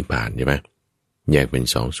นั่นคือนิพพานใช่ไหมแยกเป็น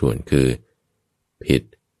2ส่วนคือผิด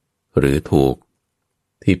หรือถูก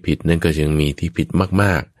ที่ผิดนั้นก็ยังมีที่ผิดม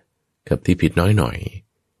ากๆกับที่ผิดน้อยหน่อย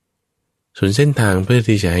ส่วนเส้นทางเพื่อ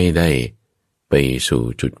ที่จะให้ได้ไปสู่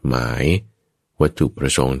จุดหมายวัตถุปร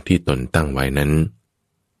ะสงค์ที่ตนตั้งไว้นั้น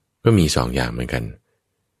ก็มี2อย่างเหมือนกัน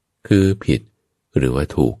คือผิดหรือว่า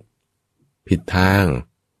ถูกผิดทาง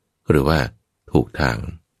หรือว่าถูกทาง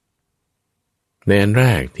ในอันแร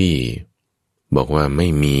กที่บอกว่าไม่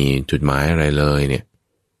มีจุดหมายอะไรเลยเนี่ย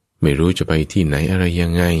ไม่รู้จะไปที่ไหนอะไรยั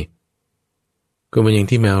งไงก็มันอย่าง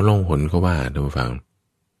ที่แมวล่องหนเขาว่าท่านผู้ฟัง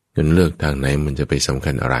เงินเลือกทางไหนมันจะไปสำ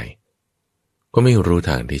คัญอะไรก็ไม่รู้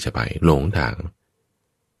ทางที่จะไปหลงทาง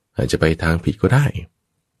อาจจะไปทางผิดก็ได้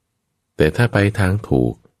แต่ถ้าไปทางถู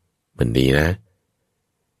กมันดีนะ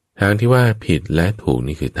ทางที่ว่าผิดและถูก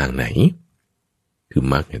นี่คือทางไหนคือ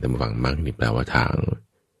มรรคเนี่ยท่านผู้ฟังมรรคนี่แปลว่าทาง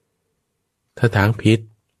ถ้าทางผิด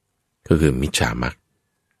ก็คือมิจฉามรรค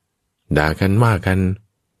ด่ากันว่ากัน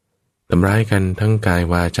ทำร้ายกันทั้งกาย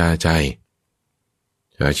วาจาใจ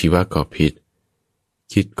อาชีวะก็ผิด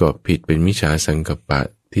คิดก็ผิดเป็นมิจฉาสังกัปปะ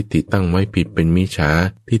ทิฏฐิตั้งไว้ผิดเป็นมิจฉา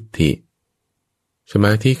ทิฏฐิสม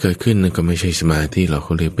าธิเกิดขึ้นนั่นก็ไม่ใช่สมาธิเราเข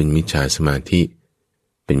าเรียกเป็นมิจฉาสมาธิ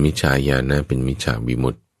เป็นมิจฉาญาณนะเป็นมิจฉาวิมุ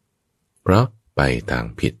ตติเพราะไปทาง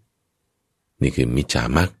ผิดนี่คือมิจฉา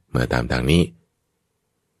มรรคมาตามทางนี้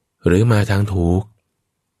หรือมาทางถูก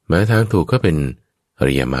มาทางถูกก็เป็นอ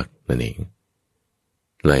ริยมรรคนั่นเอง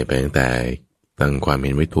ไล่ไปตั้งแต่ตั้งความเห็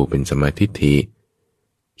นไว้ถูกเป็นสัมมาทิฏฐิ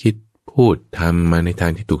คิดพูดทำมาในทา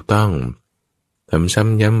งที่ถูกต้องทำซ้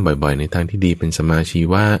ำย้ำบ่อยๆในทางที่ดีเป็นสัมมาชี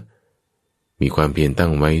วะมีความเพียรตั้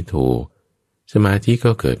งไว้ถูกสมาธิ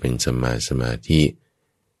ก็เกิดเป็นสัมมาสมาธิ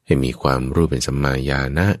ให้มีความรู้เป็นสัมมาญา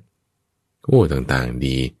ณะต่างๆ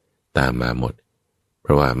ดีตามมาหมดเพ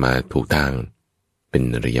ราะว่ามาถูกทางเป็น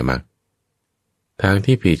อริยมรรคทาง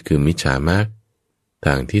ที่ผิดคือมิจฉามรรคท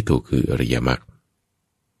างที่ถูกคืออริยมรรค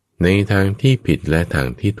ในทางที่ผิดและทาง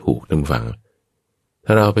ที่ถูกท่านฟังถ้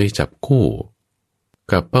าเราไปจับคู่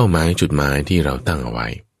กับเป้าหมายจุดหมายที่เราตั้งเอาไว้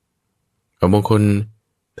บางคน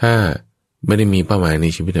ถ้าไม่ได้มีเป้าหมายใน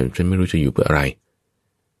ชีวิตฉันไม่รู้จะอยู่เพื่ออะไร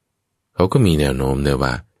เขาก็มีแนวโน้มเลย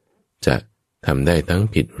ว่าจะทำได้ทั้ง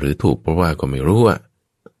ผิดหรือถูกเพราะว่าก็ไม่รู้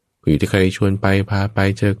อยู่ที่ใครชวนไปพาไป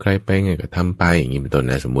เจอใครไปไงก็ทำไปอย่างนี้เป็นต้น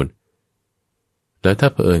นะสมมุติแล้วถ้า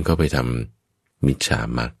เผอิญเขาไปทำมิจฉา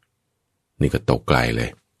มรรคนี่ก็ตกไกลเลย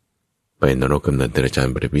ไปนรกกำเนิดเดรัจฉาน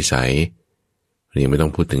ปริวิสัยยังไม่ต้อ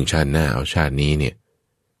งพูดถึงชาติหน้าเอาชาตินี้เนี่ย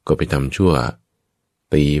ก็ไปทำชั่ว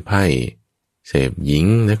ตีไพ่เสพหญิง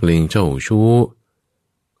นักเลงเจ้าชู้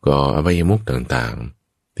ก่ออบายมุขต่าง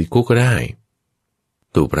ๆติดคุกก็ได้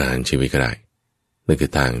ถูกประหารชีวิตก็ได้นั่นคื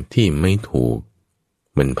อทางที่ไม่ถูก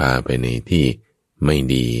มันพาไปในที่ไม่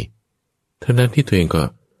ดีทั้งนั้นที่ตัวเองก็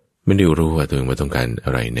ไม่ได้รู้ว่าตัวเองต้องการอ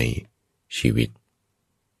ะไรในชีวิต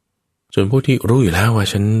ส่วนพวกที่รู้อยู่แล้วว่า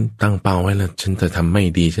ฉันตั้งเป้าไว้แล้วฉันจะทำไม่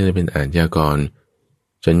ดีฉันจะเป็นอาชญากร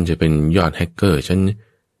ฉันจะเป็นยอดแฮกเกอร์ฉัน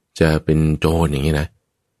จะเป็นโจรอย่างนี้นะ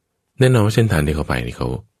แน่นอนว่าเส้นทางที่เขาไปนี่เขา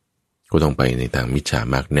ก็ต้องไปในทางมิจฉา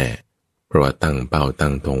มากแน่เพราะว่าตั้งเป้าตั้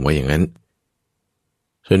งธงไว้อย่างนั้น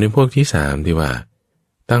ส่วนในพวกที่สามที่ว่า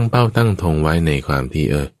ตั้งเป้าตั้งธงไว้ในความที่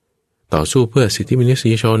ต่อสู้เพื่อสิทธิมนุษ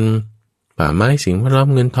ยชนป่าไม้สิ่งแวดล้อม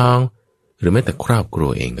เงินทองหรือแม้แต่ครอบครัว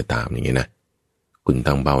เองก็ตามอย่างนี้นะคุณ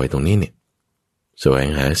ตั้งเป้าไว้ตรงนี้เนี่ยแสวง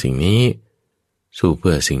หาสิ่งนี้สู้เ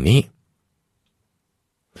พื่อสิ่งนี้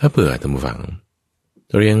ถ้าเผื่อท่านผู้ฟัง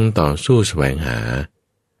เรายังต่อสู้แสวงหา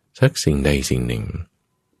สักสิ่งใดสิ่งหนึ่ง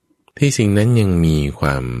ที่สิ่งนั้นยังมีคว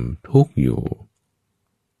ามทุกข์อยู่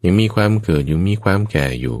ยังมีความเกิดอยู่มีความแก่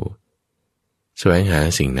อยู่แสวงหา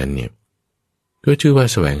สิ่งนั้นเนี่ยก็ชื่อว่า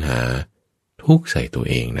แสวงหาทุกข์ใส่ตัว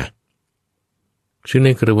เองนะซึ่งใน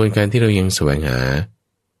กระบวนการที่เรายังแสวงหา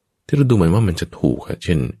ที่เราดูเหมือนว่ามันจะถูกเ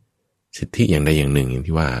ช่นสิทธิอย่างใดอย่างหนึ่งอย่าง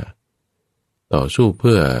ที่ว่าต่อสู้เ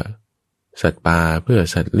พื่อสัตว์ป่าเพื่อ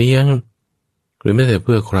สัตว์เลี้ยงหรือแม้แต่เ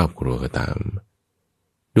พื่อครอบครัวก็ตาม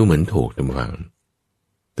ดูเหมือนถูกท่านผู้ฟัง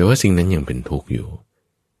แต่ว่าสิ่งนั้นยังเป็นทุกข์อยู่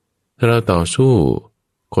ถ้าเราต่อสู้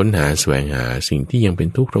ค้นหาแสวงหาสิ่งที่ยังเป็น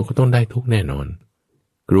ทุกข์เราก็ต้องได้ทุกข์แน่นอน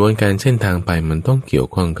กระบวนการเส้นทางไปมันต้องเกี่ยว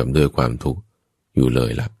ข้องกับด้วยความทุกข์อยู่เล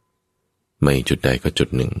ยล่ะไม่จุดใดก็จุด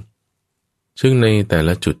หนึ่งซึ่งในแต่ล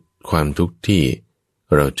ะจุดความทุกข์ที่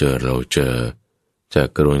เราเจอจาก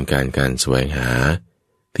กระบวนการการแสวงหา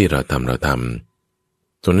ที่เราท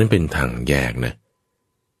ำตรงนั้นเป็นทางแยกนะ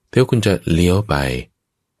ถ้าคุณจะเลี้ยวไป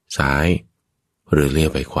ซ้ายหรือเลี้ยว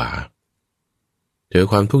ไปขวาเจอ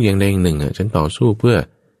ความทุกข์อย่างใดอย่างหนึ่งฉันต่อสู้เพื่อ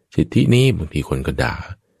สิทธินี้บางทีคนก็ด่า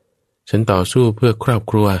ฉันต่อสู้เพื่อครอบ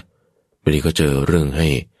ครัวบางทีก็เจอเรื่องให้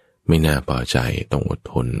ไม่น่าพอใจต้องอด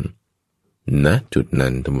ทนนะจุด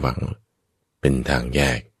นั้นท่านฟังเป็นทางแย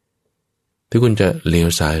กที่คุณจะเลี้ยว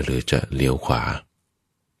ซ้ายหรือจะเลี้ยวขวา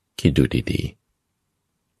คิดดูดี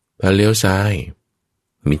ๆถ้าเลี้ยวซ้าย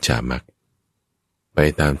มิจฉามรรคไป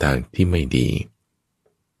ตามทางที่ไม่ดี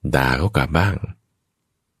ด่าเขากลับบ้าง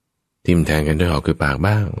ทิ่มแทงกันด้วยหอกคือปาก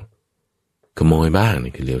บ้างขโมยบ้าง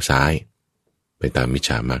นี่คือเลี้ยวซ้ายไปตามมิจฉ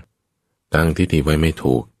ามรรคตั้งทิฏฐิไว้ไม่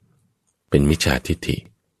ถูกเป็นมิจฉาทิฏฐิ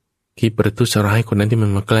คิดประทุษร้ายคนนั้นที่มั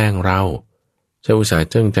นมาแกล้งเราเจ้าอุตส่าห์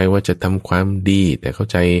เจ้งใจว่าจะทำความดีแต่เข้า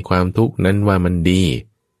ใจความทุกข์นั้นว่ามันดี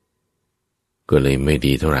ก็เลยไม่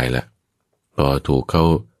ดีเท่าไหร่ละพอถูกเขา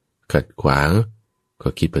ขัดขวางก็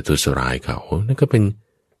คิดประทุษร้ายเขานั่นก็เป็น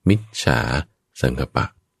มิจฉาสังกัปปะ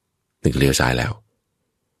นึกเลี้ยวซ้ายแล้ว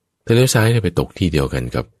แต่เลี้ยวซ้ายไปตกที่เดียวกัน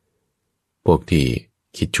กับพวกที่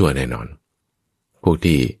คิดชั่วแน่นอนพวก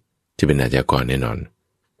ที่จะเป็นอาชญากรแน่นอน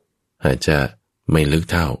อาจจะไม่ลึก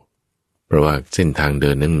เท่าเพราะว่าเส้นทางเดิ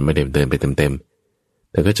นนั้นไม่ได้เดินไปเต็ม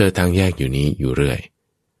ๆแต่ก็เจอทางแยกอยู่นี้อยู่เรื่อย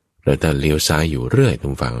แล้วถ้าเลี้ยวซ้ายอยู่เรื่อยตร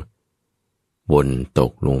งฝั่งวนต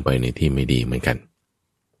กลงไปในที่ไม่ดีเหมือนกัน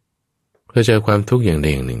เพื่อเจอความทุกข์อย่างใด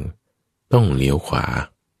อย่างหนึ่งต้องเลี้ยวขวา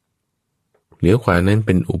เลี้ยวขวานั้นเ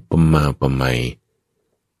ป็นอุปมาอุปไมย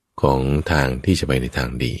ของทางที่จะไปในทาง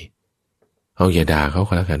ดีเอาอย่าด่าเขา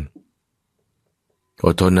ก็แล้วกันอ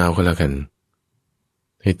ดทนเอาก็แล้วกัน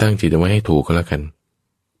ให้ตั้งจิตเอาไว้ให้ถูกก็แล้วกัน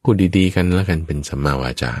พูดดีๆกันแล้วกันเป็นสัมมาว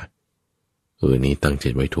าจานี่ตั้งจิ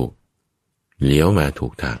ตไว้ถูกเลี้ยวมาถู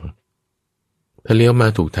กทางถ้าเลี้ยวมา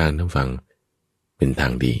ถูกทางทั้งฝั่งเป็นทา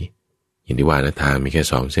งดีอย่างที่ว่านะทางมีแค่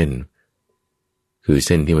2เส้นคือเ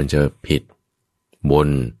ส้นที่มันจะผิดบน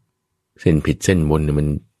เส้นผิดเส้นบนเนี่ยมัน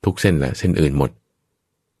ทุกเส้นแหละเส้นอื่นหมด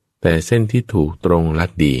แต่เส้นที่ถูกตรงลั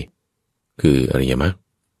ดดีคืออริยมรรค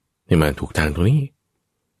ให้มาถูกทางตรงนี้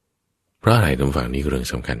เพราะอะไรตรงฝั่งนี้เรื่อง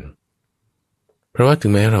สำคัญเพราะว่าถึ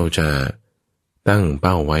งแม้เราจะตั้งเ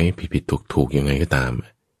ป้าไว้ผิดๆถูกๆยังไงก็ตาม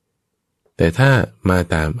แต่ถ้ามา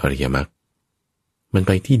ตามอริยมรรคมันไ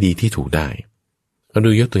ปที่ดีที่ถูกได้เราดู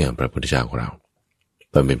ยกตัวอย่างพระพุทธเจ้าของเรา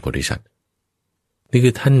ตอนเป็นโพธิสัตว์นี่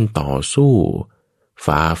คือท่านต่อสู้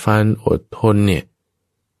ฝ่าฟันอดทนเนี่ย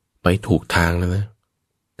ไปถูกทางแล้วนะ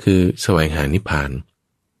คือแสวงหานิพพาน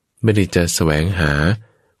ไม่ได้จะแสวงหา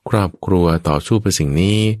ครอบครัวต่อสู้เพื่อสิ่ง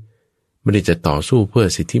นี้ไม่ได้จะต่อสู้เพื่อ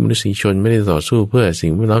สิทธิมนุษยชนไม่ได้ต่อสู้เพื่อสิ่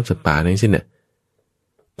งแวดล้อมสัตว์ป่าทั้งสิ้นเนี่ย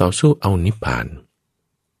ต่อสู้เอานิพพาน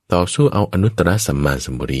ต่อสู้เอาอนุตตรสัมมา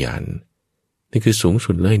สัมปวิญญาณนี่คือสูง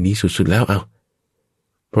สุดเลยดีสุดๆแล้วเอา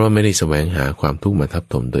เพราะว่าไม่ได้แสวงหาความทุกข์มาทับ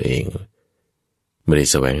ถมตัวเองไม่ได้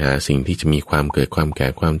แสวงหาสิ่งที่จะมีความเกิดความแก่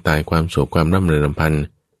ความตายความโศกความร่ำไรรำพัน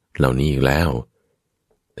เหล่านี้อีกแล้ว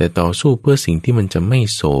แต่ต่อสู้เพื่อสิ่งที่มันจะไม่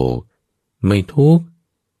โศกไม่ทุกข์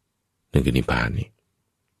นั่นคือนิพพานนี่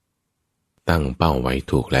ตั้งเป้าไว้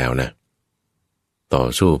ถูกแล้วนะต่อ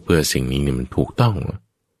สู้เพื่อสิ่งนี้นี่มันถูกต้อง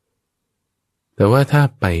แต่ว่าถ้า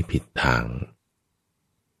ไปผิดทาง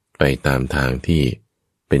ไปตามทางที่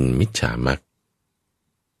เป็นมิจฉามรรค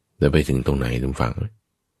แล้วไปถึงตรงไหนทุกฝั่ง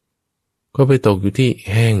ก็ไปตกอยู่ที่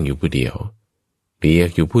แห้งอยู่ผู้เดียวเปียก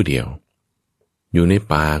อยู่ผู้เดียวอยู่ใน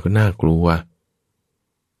ป่าก็น่ากลัว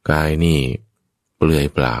กายนี่เปลือย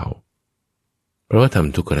เปล่าเพราะว่าท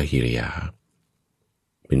ำทุกขกิริยา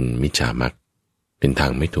เป็นมิจฉามรรคเป็นทา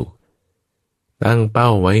งไม่ถูกตั้งเป้า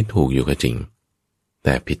ไว้ถูกอยู่ก็จริงแ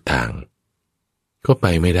ต่ผิดทางก็ไป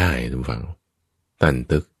ไม่ได้ทุกฝั่งตัน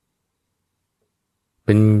ตึกเ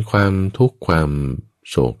ป็นความทุกข์ความ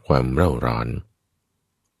โศกความเร่าร้อน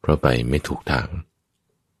เพราะไปไม่ถูกทาง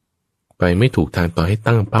ไปไม่ถูกทางต่อให้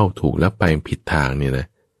ตั้งเป้าถูกแล้วไปผิดทางเนี่ยนะ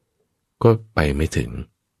ก็ไปไม่ถึง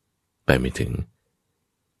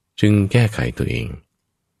จึงแก้ไขตัวเอง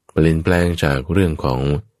เปลี่ยนแปลงจากเรื่องของ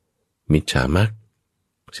มิจฉามรรค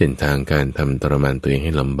เส้นทางการทำทรมานตัวเองใ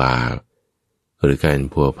ห้ลำบากหรือการ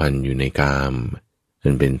พัวพันอยู่ในกามมั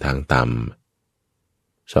นเป็นทางต่ำ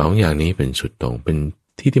2อย่างนี้เป็นสุดตรงเป็น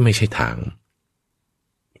ที่ไม่ใช่ทาง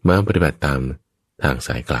มาปฏิบัติตามทางส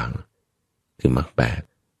ายกลางคือมรรค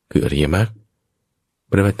8คืออริยมรรค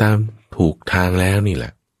ปฏิบัติตามถูกทางแล้วนี่แหล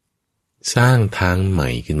ะสร้างทางใหม่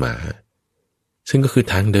ขึ้นมาซึ่งก็คือ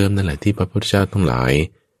ทางเดิมนั่นแหละที่พระพุทธเจ้าทั้งหลาย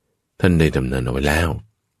ท่านได้ดำเนินเอาไว้แล้ว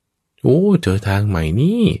เจอทางใหม่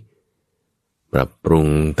นี่ปรับปรุง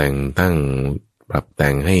แต่งตั้งปรับแ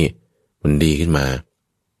ต่งให้มันดีขึ้นมา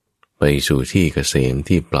ไปสู่ที่เกษม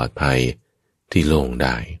ที่ปลอดภัยที่โล่งไ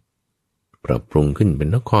ด้ปรับปรุงขึ้นเป็น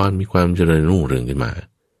นครมีความเจริญรุ่งเรืองขึ้นมา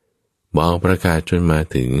บอกประกาศจนมา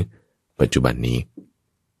ถึงปัจจุบันนี้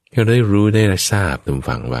เราได้รู้ได้ทราบตาม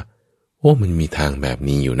ฟังว่ามันมีทางแบบ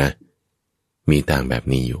นี้อยู่นะมีทางแบบ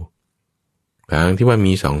นี้อยู่ทางที่ว่า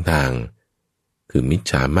มี2ทางคือมิจ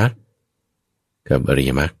ฉามรรคกับอริ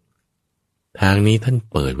ยมรรคทางนี้ท่าน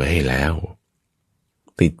เปิดไว้ให้แล้ว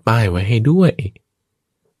ติดป้ายไว้ให้ด้วย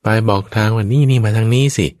ป้ายบอกทางว่านี่มาทางนี้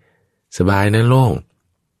สิสบายนะโล่ง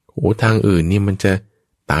ทางอื่นนี่มันจะ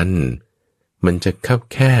ตันมันจะคับ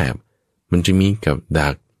แคบมันจะมีกับดั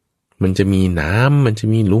กมันจะมีน้ำมันจะ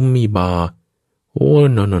มีหลุมมีบ่อ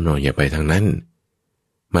โนอย่าไปทางนั้น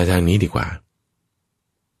มาทางนี้ดีกว่า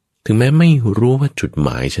ถึงแม้ไม่รู้ว่าจุดหม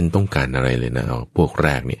ายฉันต้องการอะไรเลยนะพวกแร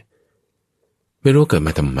กเนี่ยไม่รู้เกิดม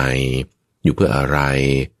าทำไมอยู่เพื่ออะไร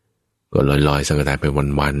ก็ลอยสังกตายไป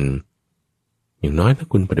วันๆอย่างน้อยถ้า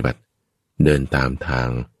คุณปฏิบัติเดินตามทาง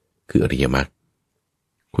คืออริยมรรค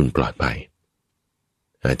คุณปลอดภัย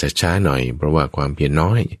อาจจะช้าหน่อยเพราะว่าความเพียรน้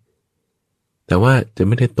อยแต่ว่าจะไ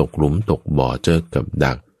ม่ได้ตกหลุมตกบ่อเจอกับ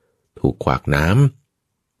ดักถูกขวากน้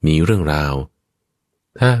ำมีเรื่องราว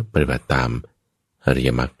ถ้าปฏิบัติตามอริ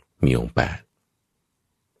ยมรรคมีองค์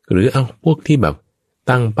8หรือเอาพวกที่แบบ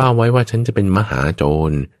ตั้งเป้าไว้ว่าฉันจะเป็นมหาโจ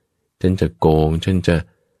รฉันจะโกงฉันจะ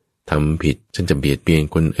ทำผิดฉันจะเบียดเบียน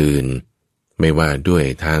คนอื่นไม่ว่าด้วย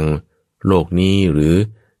ทางโลกนี้ห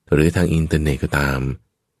รือทางอินเทอร์เน็ตก็ตาม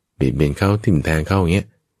เบียดเบียนเข้าทิ่มแทงเข้าอย่างเงี้ย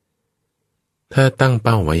ถ้าตั้งเ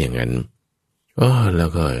ป้าไว้อย่างนั้นแล้ว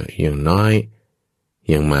ก็อย่างน้อย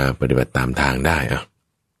ยังมาปฏิบัติตามทางได้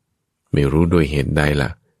ไม่รู้ด้วยเหตุใดล่ะ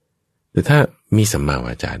แต่ถ้ามีสัมมาว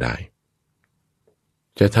าจาได้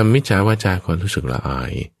จะทำมิจฉาวาจาก็รู้สึกละอา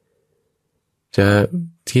ยจะ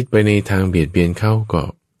คิดไปในทางเบียดเบียนเข้าก็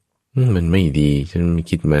มันไม่ดีฉัน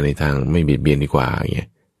คิดมาในทางไม่เบียดเบียนดีกว่าอย่างเงี้ย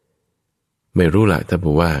ไม่รู้ละถ้าบ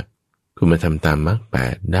อกว่าคุณมาทำตามมรรค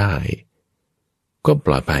8ได้ก็ป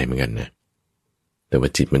ลอดภัยเหมือนกันนะแต่ว่า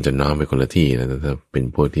จิตมันจะน้อมไปคนละที่นะถ้าเป็น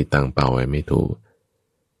พวกที่ตั้งเป้าไว้ไม่ถูก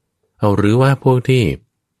เอาหรือว่าพวกที่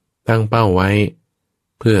ตั้งเป้าไว้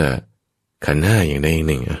เพื่อขันธ์ 5อย่างใดอย่าง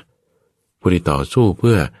หนึ่งผู้ที่ต่อสู้เ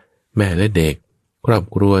พื่อแม่และเด็กครอบ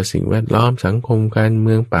ครัวสิ่งแวดล้อมสังคมการเ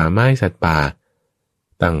มืองป่าไม้สัตว์ป่า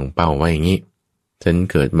ตั้งเป้าไว้อย่างนี้ฉัน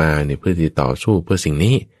เกิดมาเนี่ยเพื่อที่ต่อสู้เพื่อสิ่ง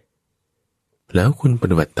นี้แล้วคุณป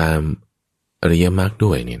ฏิบัติตามอริยมรรค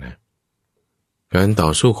ด้วยนี่นะการต่อ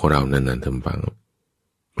สู้ของเรานั้นทำฟัง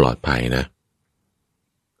ปลอดภัยนะ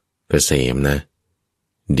เกษมนะ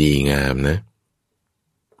ดีงามนะ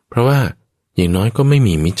เพราะว่าอย่างน้อยก็ไม่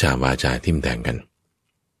มีมิจฉาวาจาทิ่มแทงกัน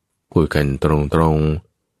พูดกันตรง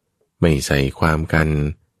ๆไม่ใส่ความกัน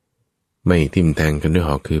ไม่ทิ่มแทงกันด้วยห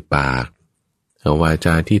อกคือปากเอาวาจ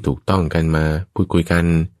าที่ถูกต้องกันมาพูดคุยกัน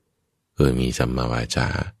มีสัมมาวาจา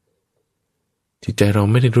จิตใจเรา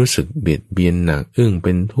ไม่ได้รู้สึกเบียดเบียนหนักอึ้งเ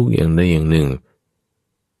ป็นทุกข์อย่างใดอย่างหนึ่ง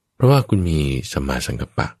เพราะว่าคุณมีสัมมาสังกั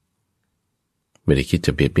ปปะไม่ได้คิดจ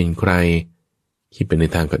ะเบียดเบียนใครคิดเป็นใน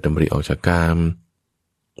ทางกัดดำริออกจากกาม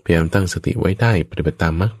พยายามตั้งสติไว้ได้ปฏิบัติตา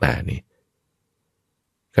มมรรค8นี่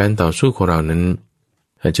การต่อสู้ของเรานั้น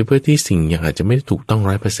อาจจะเพื่อที่สิ่งยังอาจจะไม่ถูกต้อง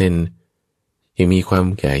 100% ยังมีความ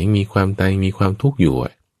แก่ยังมีความตายยังมีความทุกข์อยู่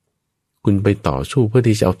คุณไปต่อสู้เพื่อ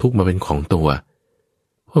ที่จะเอาทุกข์มาเป็นของตัว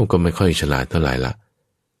ผมก็ไม่ค่อยฉลาดเท่าไหร่ละ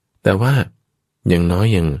แต่ว่าอย่างน้อย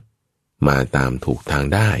ยังมาตามถูกทาง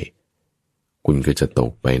ได้คุณก็จะต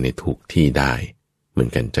กไปในถูกที่ได้เหมือน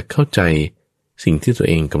กันจะเข้าใจสิ่งที่ตัว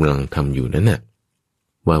เองกำลังทำอยู่นั้นน่ะ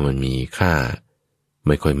ว่ามันมีค่าไ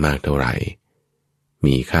ม่ค่อยมากเท่าไหร่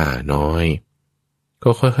มีค่าน้อยก็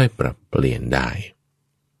ค่อยๆปรับเปลี่ยนได้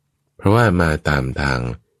เพราะว่ามาตามทาง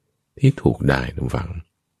ที่ถูกได้ทุกฝั่ง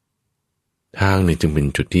ทางนี้จึงเป็น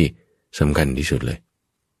จุดที่สำคัญที่สุดเลย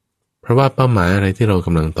เพราะว่าเป้าหมายอะไรที่เราก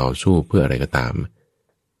ำลังต่อสู้เพื่ออะไรก็ตาม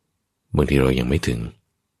บางทีเรายังไม่ถึง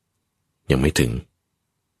ยังไม่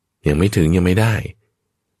ได้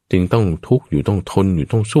จึงต้องทุกข์อยู่ต้องทนอยู่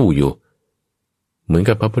ต้องสู้อยู่เหมือน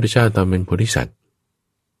กับพระพุทธเจ้าตอนเป็นโพธิสัตว์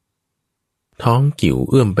ท้องกิ่ว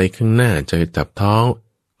เอื้อมไปข้างหน้าจะจับท้อง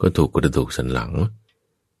ก็ถูกกระดูกสันหลัง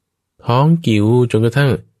ท้องกิ่วจนกระทั่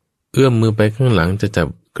งเอื้อมมือไปข้างหลังจะจับ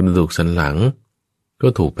กระดูกสันหลังก็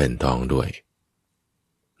ถูกแผ่นท้องด้วย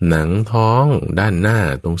หนังท้องด้านหน้า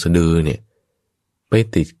ตรงสะดือเนี่ยไป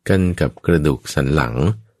ติดกันกับกระดูกสันหลัง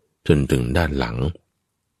จนถึงด้านหลัง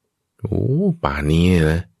ป่านนี้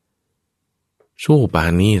นะสู้ป่า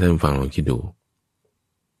นนี้ท่านฟังลองคิดดู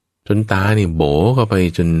จนตานี่โบเข้าไป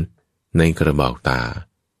จนในกระบอกตา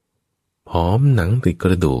พร้อมหนังติดก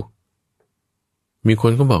ระดูกมีค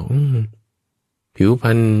นก็บอกผิวพร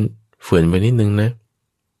รณเฝื่อนไปนิดนึงนะ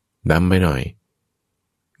ดำไปหน่อย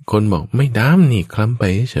คนบอกไม่ดำนี่คล้ำไป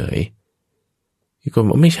เฉยอีกคนบ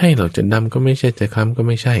อกไม่ใช่หรอกจะดำก็ไม่ใช่จะคล้ำก็ไ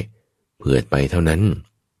ม่ใช่เผือดไปเท่านั้น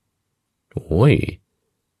โอ้ย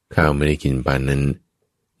ข้าวไม่ได้กินปานนั้น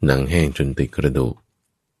หนังแห้งจนติดกระดูก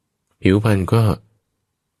ผิวพรรณก็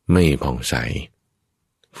ไม่ผ่องใส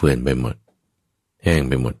เฟื่อนไปหมดแห้ง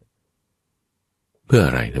ไปหมดเพื่ออ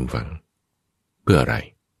ะไรท่านฟังเพื่ออะไร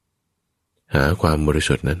หาความบริ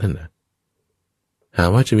สุทธิ์นั้นน่ะหา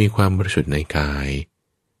ว่าจะมีความบริสุทธิ์ในกาย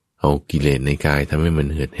เอากิเลสในกายทำให้มัน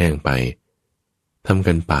เหือดแห้งไปทำ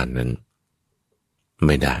กันป่านนั้นไ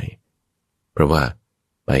ม่ได้เพราะว่า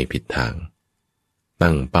ไปผิดทาง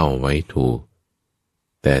ตั้งเป้าไว้ถูก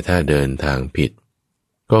แต่ถ้าเดินทางผิด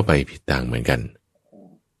ก็ไปผิดทางเหมือนกัน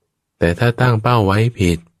แต่ถ้าตั้งเป้าไว้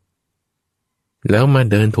ผิดแล้วมา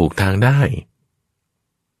เดินถูกทางได้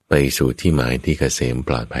ไปสู่ที่หมายที่เกษมป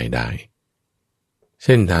ลอดภัยได้เ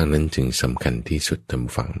ส้นทางนั้นจึงสำคัญที่สุดท่าน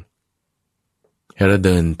ฟังให้เราเ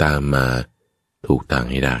ดินตามมาถูกทาง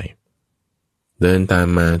ให้ได้เดินตาม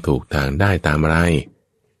มาถูกทางได้ตามอะไร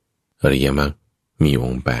อริยมรรค มีอ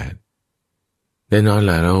งค์แปดแน่นอน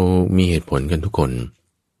ล่ะเรามีเหตุผลกันทุกคน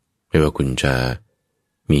ไม่ว่าคุณจะ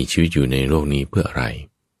มีชีวิตอยู่ในโลกนี้เพื่ออะไร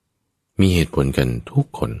มีเหตุผลกันทุก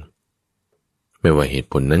คนไม่ว่าเหตุ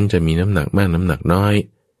ผลนั้นจะมีน้ำหนักมากน้ำหนักน้อย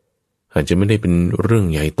อาจจะไม่ได้เป็นเรื่อง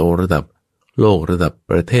ใหญ่โตระดับโลกระดับ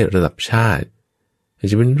ประเทศระดับชาติอาจ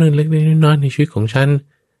จะเป็นเรื่องเล็กๆน้อยๆในชีวิตของฉัน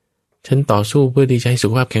ต่อสู้เพื่อดีใจสุ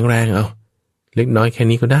ขภาพแข็งแรงเอาเล็กน้อยแค่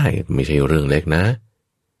นี้ก็ได้ไม่ใช่เรื่องเล็กนะ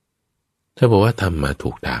ถ้าบอกว่าทำมาถู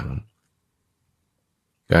กทาง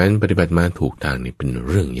การปฏิบัติมาถูกทางนี่เป็นเ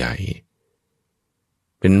รื่องใหญ่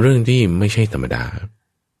เป็นเรื่องที่ไม่ใช่ธรรมดา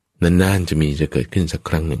นานๆจะเกิดขึ้นสัก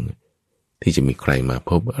ครั้งหนึ่งที่จะมีใครมา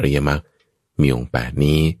พบอริยมรรคมีองค์แปด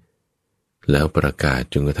นี้แล้วประกาศ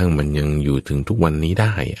จนกระทั่งมันยังอยู่ถึงทุกวันนี้ไ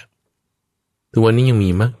ด้ทุกวันนี้ยังมี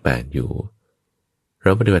มรรคแปดอยู่เร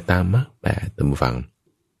าปฏิบัติตามมรรคแปดตามฟัง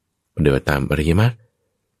ปฏิบัติตามอริยมรรค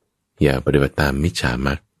อย่าปฏิบัติตามมิจฉาม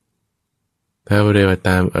รรคถ้าปฏิบัติ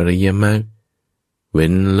ตามอริยมรรคเว้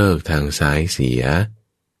นเลิกทางซ้ายเสีย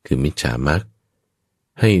คือมิจฉามรรค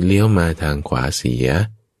ให้เลี้ยวมาทางขวาเสีย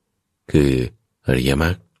คืออริยมร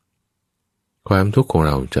รคความทุกข์ของเ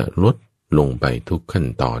ราจะลดลงไปทุกขั้น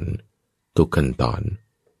ตอน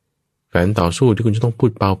การต่อสู้ที่คุณจะต้องพู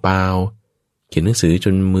ดเปล่าๆเขียนหนังสือจ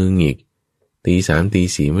นมือหงิกตีสามตี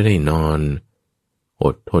สี่ไม่ได้นอนอ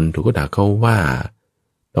ดทนถูกก็ด่าเขาว่า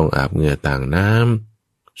ต้องอาบเหงื่อต่างน้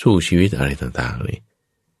ำสู้ชีวิตอะไรต่างๆเลย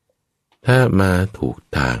ถ้ามาถูก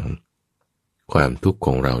ทางความทุกข์ข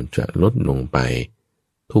องเราจะลดลงไป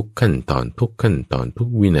ทุกขั้นตอนทุก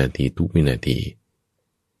วินาที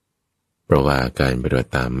เพราะว่าการปฏิบั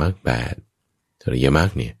ติตามมรรคแปดอริยมรรค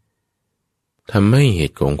เนี่ยทำให้เห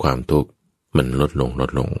ตุของความทุกข์มันลดลง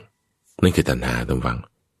นั่นคือตัณหาตามฟัง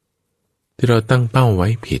ที่เราตั้งเป้าไว้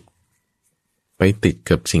ผิดไปติด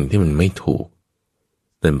กับสิ่งที่มันไม่ถูก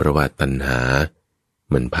เป็นเพราะว่าตัณหา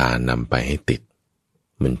มันพานำไปให้ติด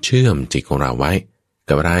มันเชื่อมจิตของเราไว้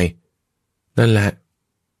กับอะไรนั่นแหละ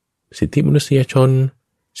สิทธิมนุษยชน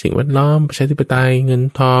สิ่งแวดล้อมประชาธิปไตยเงิน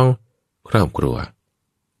ทองครอบครัว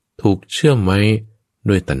ถูกเชื่อมไว้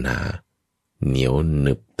ด้วยตัณหาเหนียวห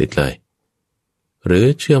นึบติดเลยหรือ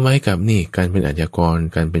เชื่อมไว้กับนี่การเป็นอาชญากร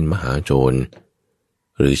การเป็นมหาโจร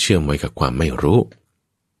หรือเชื่อมไว้กับความไม่รู้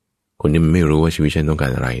คนที่มันไม่รู้ว่าชีวิตฉันต้องกา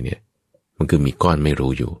รอะไรเนี่ยมันคือมีก้อนไม่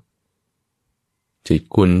รู้อยู่จิต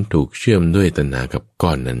คุณถูกเชื่อมด้วยตัณหากับก้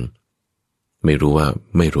อนนั้นไม่รู้ว่า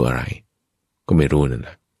ไม่รู้อะไรก็ไม่รู้นั่นแหล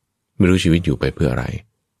ะไม่รู้ชีวิตอยู่ไปเพื่ออะไร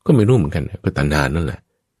ก็ไม่รู้เหมือนกันก็ตัณหานั่นแหละ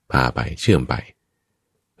พาไปเชื่อมไป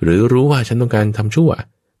หรือรู้ว่าฉันต้องการทำชั่ว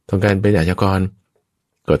ต้องการเป็นอาชญากร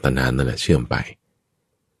ก็ตัณหานั่นแหละเชื่อมไป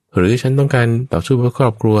หรือฉันต้องการต่อสู้เพื่อครอ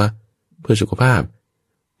บครัวเพื่อสุขภาพ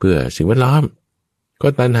เพื่อสิ่งแวดล้อมก็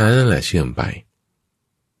ตัณหานั่นแหละเชื่อมไป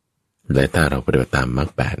และถ้าเราปฏิบัติตามมรรค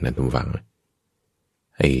แปดนะทุกฝัง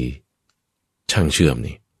ไอ้ช่างเชื่อม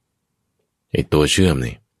นี่ไอ้ตัวเชื่อม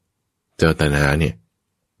นี่เจ้าตัณหาเนี่ย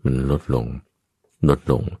มันลดลง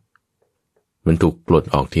มันถูกปลด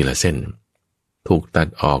ออกทีละเส้นถูกตัด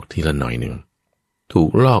ออกทีละหน่อยหนึ่งถูก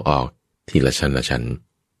ลอกออกทีละชั้น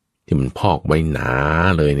ที่มันพอกไว้หนา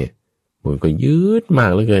เลยเนี่ยมันก็ยืดมา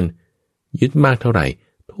กเหลือเกินยึดมากเท่าไหร่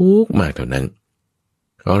ทุกมากเท่านั้น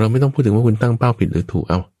เราไม่ต้องพูดถึงว่าคุณตั้งเป้าผิดหรือถูก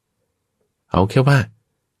เอาแค่ว่า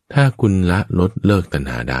ถ้าคุณละลดเลิกตัณ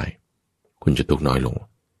หาได้คุณจะทุกข์น้อยลง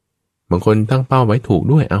บางคนตั้งเป้าไว้ถูก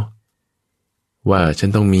ด้วยว่าฉัน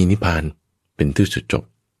ต้องมีนิพพานเป็นที่สุดจบ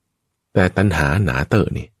แต่ตัณหาหนาเตอะ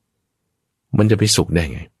นี่มันจะไปสุขได้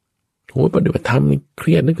ไงโอ้ยปฏิบัติธรรมนี่เค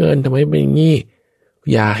รียดเหลือเกินทำไมเป็นอย่างนี้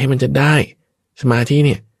อยากให้มันจะได้สมาธิเ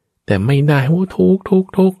นี่ยแต่ไม่ได้โอ้ทุก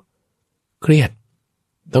ข์เครียด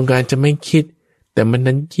ต้องการจะไม่คิดแต่มัน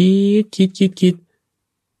นั้นคิด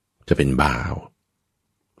จะเป็นบ้า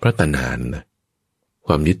เพราะตัณหานะค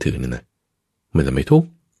วามยึดถือนั่นนะมันจะไม่ทุกข์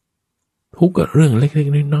กับเรื่องเล็ก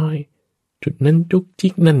ๆน้อยๆจุดนั้นจุกจิ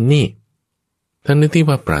กนั่นนี่ทั้งนั้นที่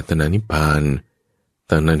ว่าปรารถนานิพพาน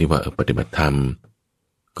ทั้งนั้นที่ว่าปฏิบัติธรรม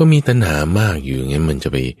ก็มีตัณหามากอยู่งั้นมันจะ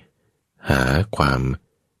ไปหาความ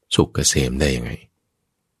สุขเกษมได้ยังไง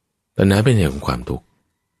ตัณหาเป็นเหตุของความทุกข์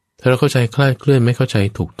ถ้าเราเข้าใจคลาดเคลื่อนไม่เข้าใจ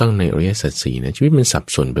ถูกต้องในอริยสัจสี่นะชีวิตมันสับ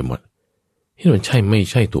สนไปหมดเฮ้ยมันใช่ไม่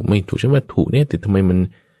ใช่ถูกไม่ถูกฉันว่าถูกเนี่ยแต่ทำไมมัน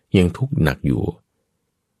ยังทุกข์หนักอยู่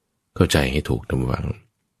เข้าใจให้ถูกทำหวัง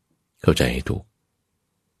เข้าใจให้ถูก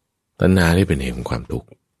ตัณหานี่เป็นเหตุของความทุกข์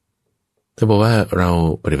ถ้าบอกว่าเรา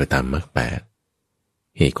ปฏิบัติตามมรรคแปด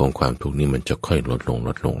เหตุของความทุกข์นี่มันจะค่อยลดลง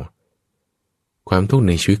ความทุกข์ใ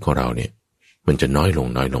นชีวิตของเราเนี่ยมันจะน้อยลง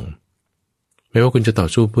ไม่ว่าคุณจะต่อ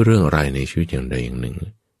สู้เพื่อเรื่องอะไรในชีวิตอย่างใดอย่างหนึ่ง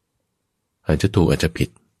อาจจะถูกอาจจะผิด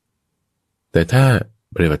แต่ถ้า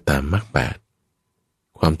ปฏิบัติตามมรรคแปด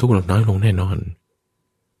ความทุกข์เราน้อยลงแน่นอน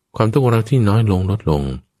ความทุกข์ของเราที่น้อยลงลดลง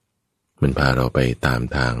มันพาเราไปตาม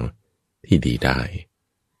ทางที่ดีได้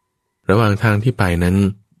ระหว่างทางที่ไปนั้น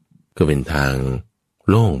ก็เป็นทาง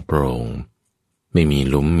โล่งโปร่งไม่มี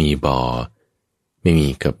หลุมมีบ่อไม่มี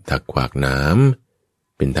กับดักขวากน้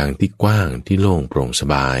ำเป็นทางที่กว้างที่โล่งโปร่งส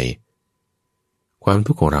บายความ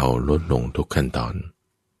ทุกข์ของเราลดลงทุกขั้นตอน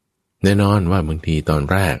แน่นอนว่าบางทีตอน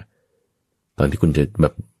แรกตอนที่คุณจะแบ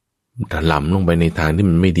บถลำลงไปในทางที่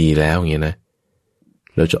มันไม่ดีแล้วอย่างเงี้ยนะ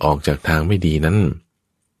เราจะออกจากทางไม่ดีนั้น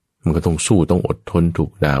มันก็ต้องสู้ต้องอดทนถู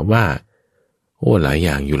กด่าว่าโอ้หลายอ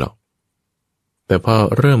ย่างอยู่หรอกแต่พอ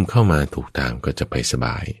เริ่มเข้ามาถูกทางก็จะไปสบ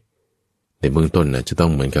ายในเบื้องต้นนะจะต้อ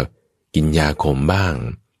งเหมือนกับกินยาขมบ้าง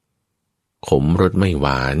ขมรสไม่หว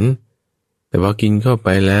านแต่พอกินเข้าไป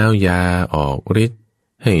แล้วยาออกฤทธิ์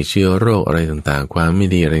ให้เชื้อโรคอะไรต่างๆความไม่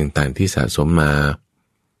ดีอะไรต่างๆที่สะสมมา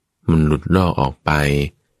มันหลุดลอกออกไป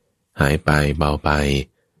หายไปเบาไป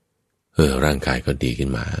ร่างกายก็ดีขึ้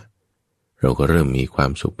นมาเราก็เริ่มมีควา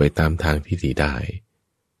มสุขไปตามทางที่ดีได้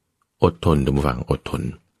อดทนดูฝังอดทน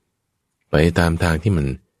ไปตามทางที่มัน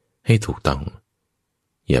ให้ถูกต้อง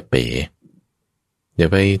อย่าเป๋อย่า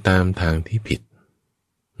ไปตามทางที่ผิด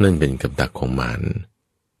นั่นเป็นกับดักของมัน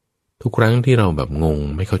ทุกครั้งที่เราแบบงง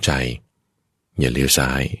ไม่เข้าใจอย่าเลี้ยวซ้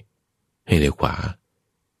ายให้เลี้ยวขวา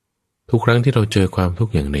ทุกครั้งที่เราเจอความทุก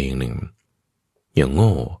ข์อย่างใดอย่างหนึ่งอย่างโ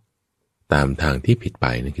ง่ตามทางที่ผิดไป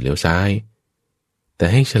นั่นคือเลี้ยวซ้ายแต่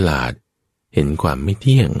ให้ฉลาดเห็นความไม่เ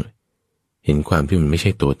ที่ยงเห็นความที่มันไม่ใ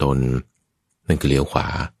ช่ตัวตนนั่นคือเลี้ยวขวา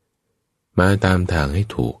มาตามทางให้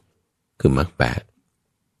ถูกคือมรรคแปด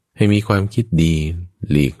ให้มีความคิดดี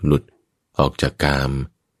หลีกหลุดออกจากกาม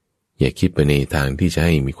อย่าคิดไปในทางที่จะใ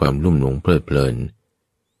ห้มีความลุ่มหลงเพลิดเพลิน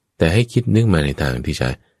แต่ให้คิดนึกมาในทางที่จะ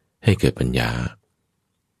ให้เกิดปัญญา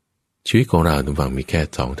ชีวิตของเราทุกฝั่งมีแค่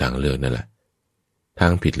2ทางเลือกนั่นแหละทา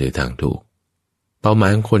งผิดหรือทางถูกเป้าหมา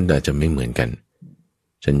ยของคนอาจจะไม่เหมือนกัน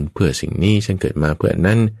ฉันเพื่อสิ่งนี้ฉันเกิดมาเพื่อ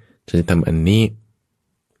นั้นฉันจะทำอันนี้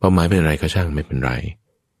เป้าหมายเป็นอะไรก็ช่างไม่เป็นไร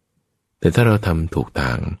แต่ถ้าเราทำถูกท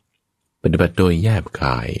างปฏิบัติโดยแยบค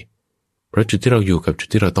ายเพราะจุดที่เราอยู่กับจุด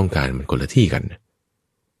ที่เราต้องการมันคนละที่กัน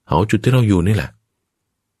เอาจุดที่เราอยู่นี่แหละ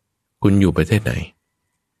คุณอยู่ประเทศไหน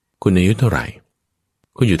คุณอายุเท่าไหร่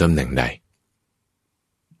คุณอยู่ตำแหน่งใด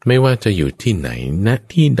ไม่ว่าจะอยู่ที่ไหนณ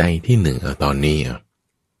ที่ใดที่หนึ่งเอาตอนนี้เอา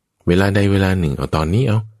เวลาใดเวลาหนึ่งเอาตอนนี้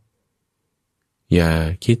เอาอย่า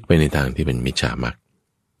คิดไปในทางที่เป็นมิจฉามรรค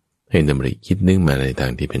ให้ดำริคิดนึกมาในทา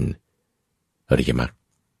งที่เป็นอริยมรรค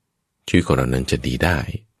ชีวิตของเรานั้นจะดีได้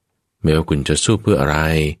ไม่ว่าคุณจะสู้เพื่ออะไร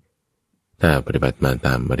ถ้าปฏิบัติมาต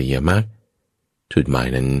ามอริยมรรคจุดหมาย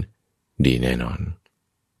นั้นดีแน่นอน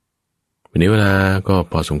วันนี้เวลาก็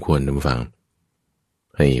พอสมควรท่านผู้ฟัง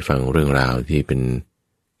ให้ฟังเรื่องราวที่เป็น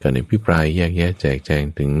การอภิปรายแยกแยะแจกแจง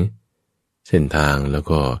ถึงเส้นทางแล้ว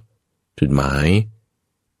ก็จุดหมาย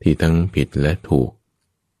ที่ทั้งผิดและถูก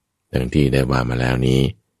ดังที่ได้ว่ามาแล้วนี้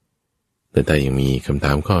แต่ถ้ายังมีคำถ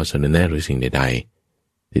ามข้อเสนอแนะหรือสิ่งใด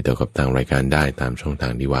ๆติดต่อกับทางรายการได้ตามช่องทา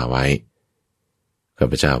งที่ว่าไว้ข้า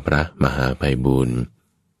พเจ้าพระมหาไพบูลย์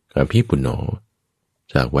อภิปุณโญ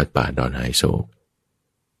จากวัดป่าดอนไฮโศก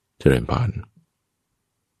เจริญพร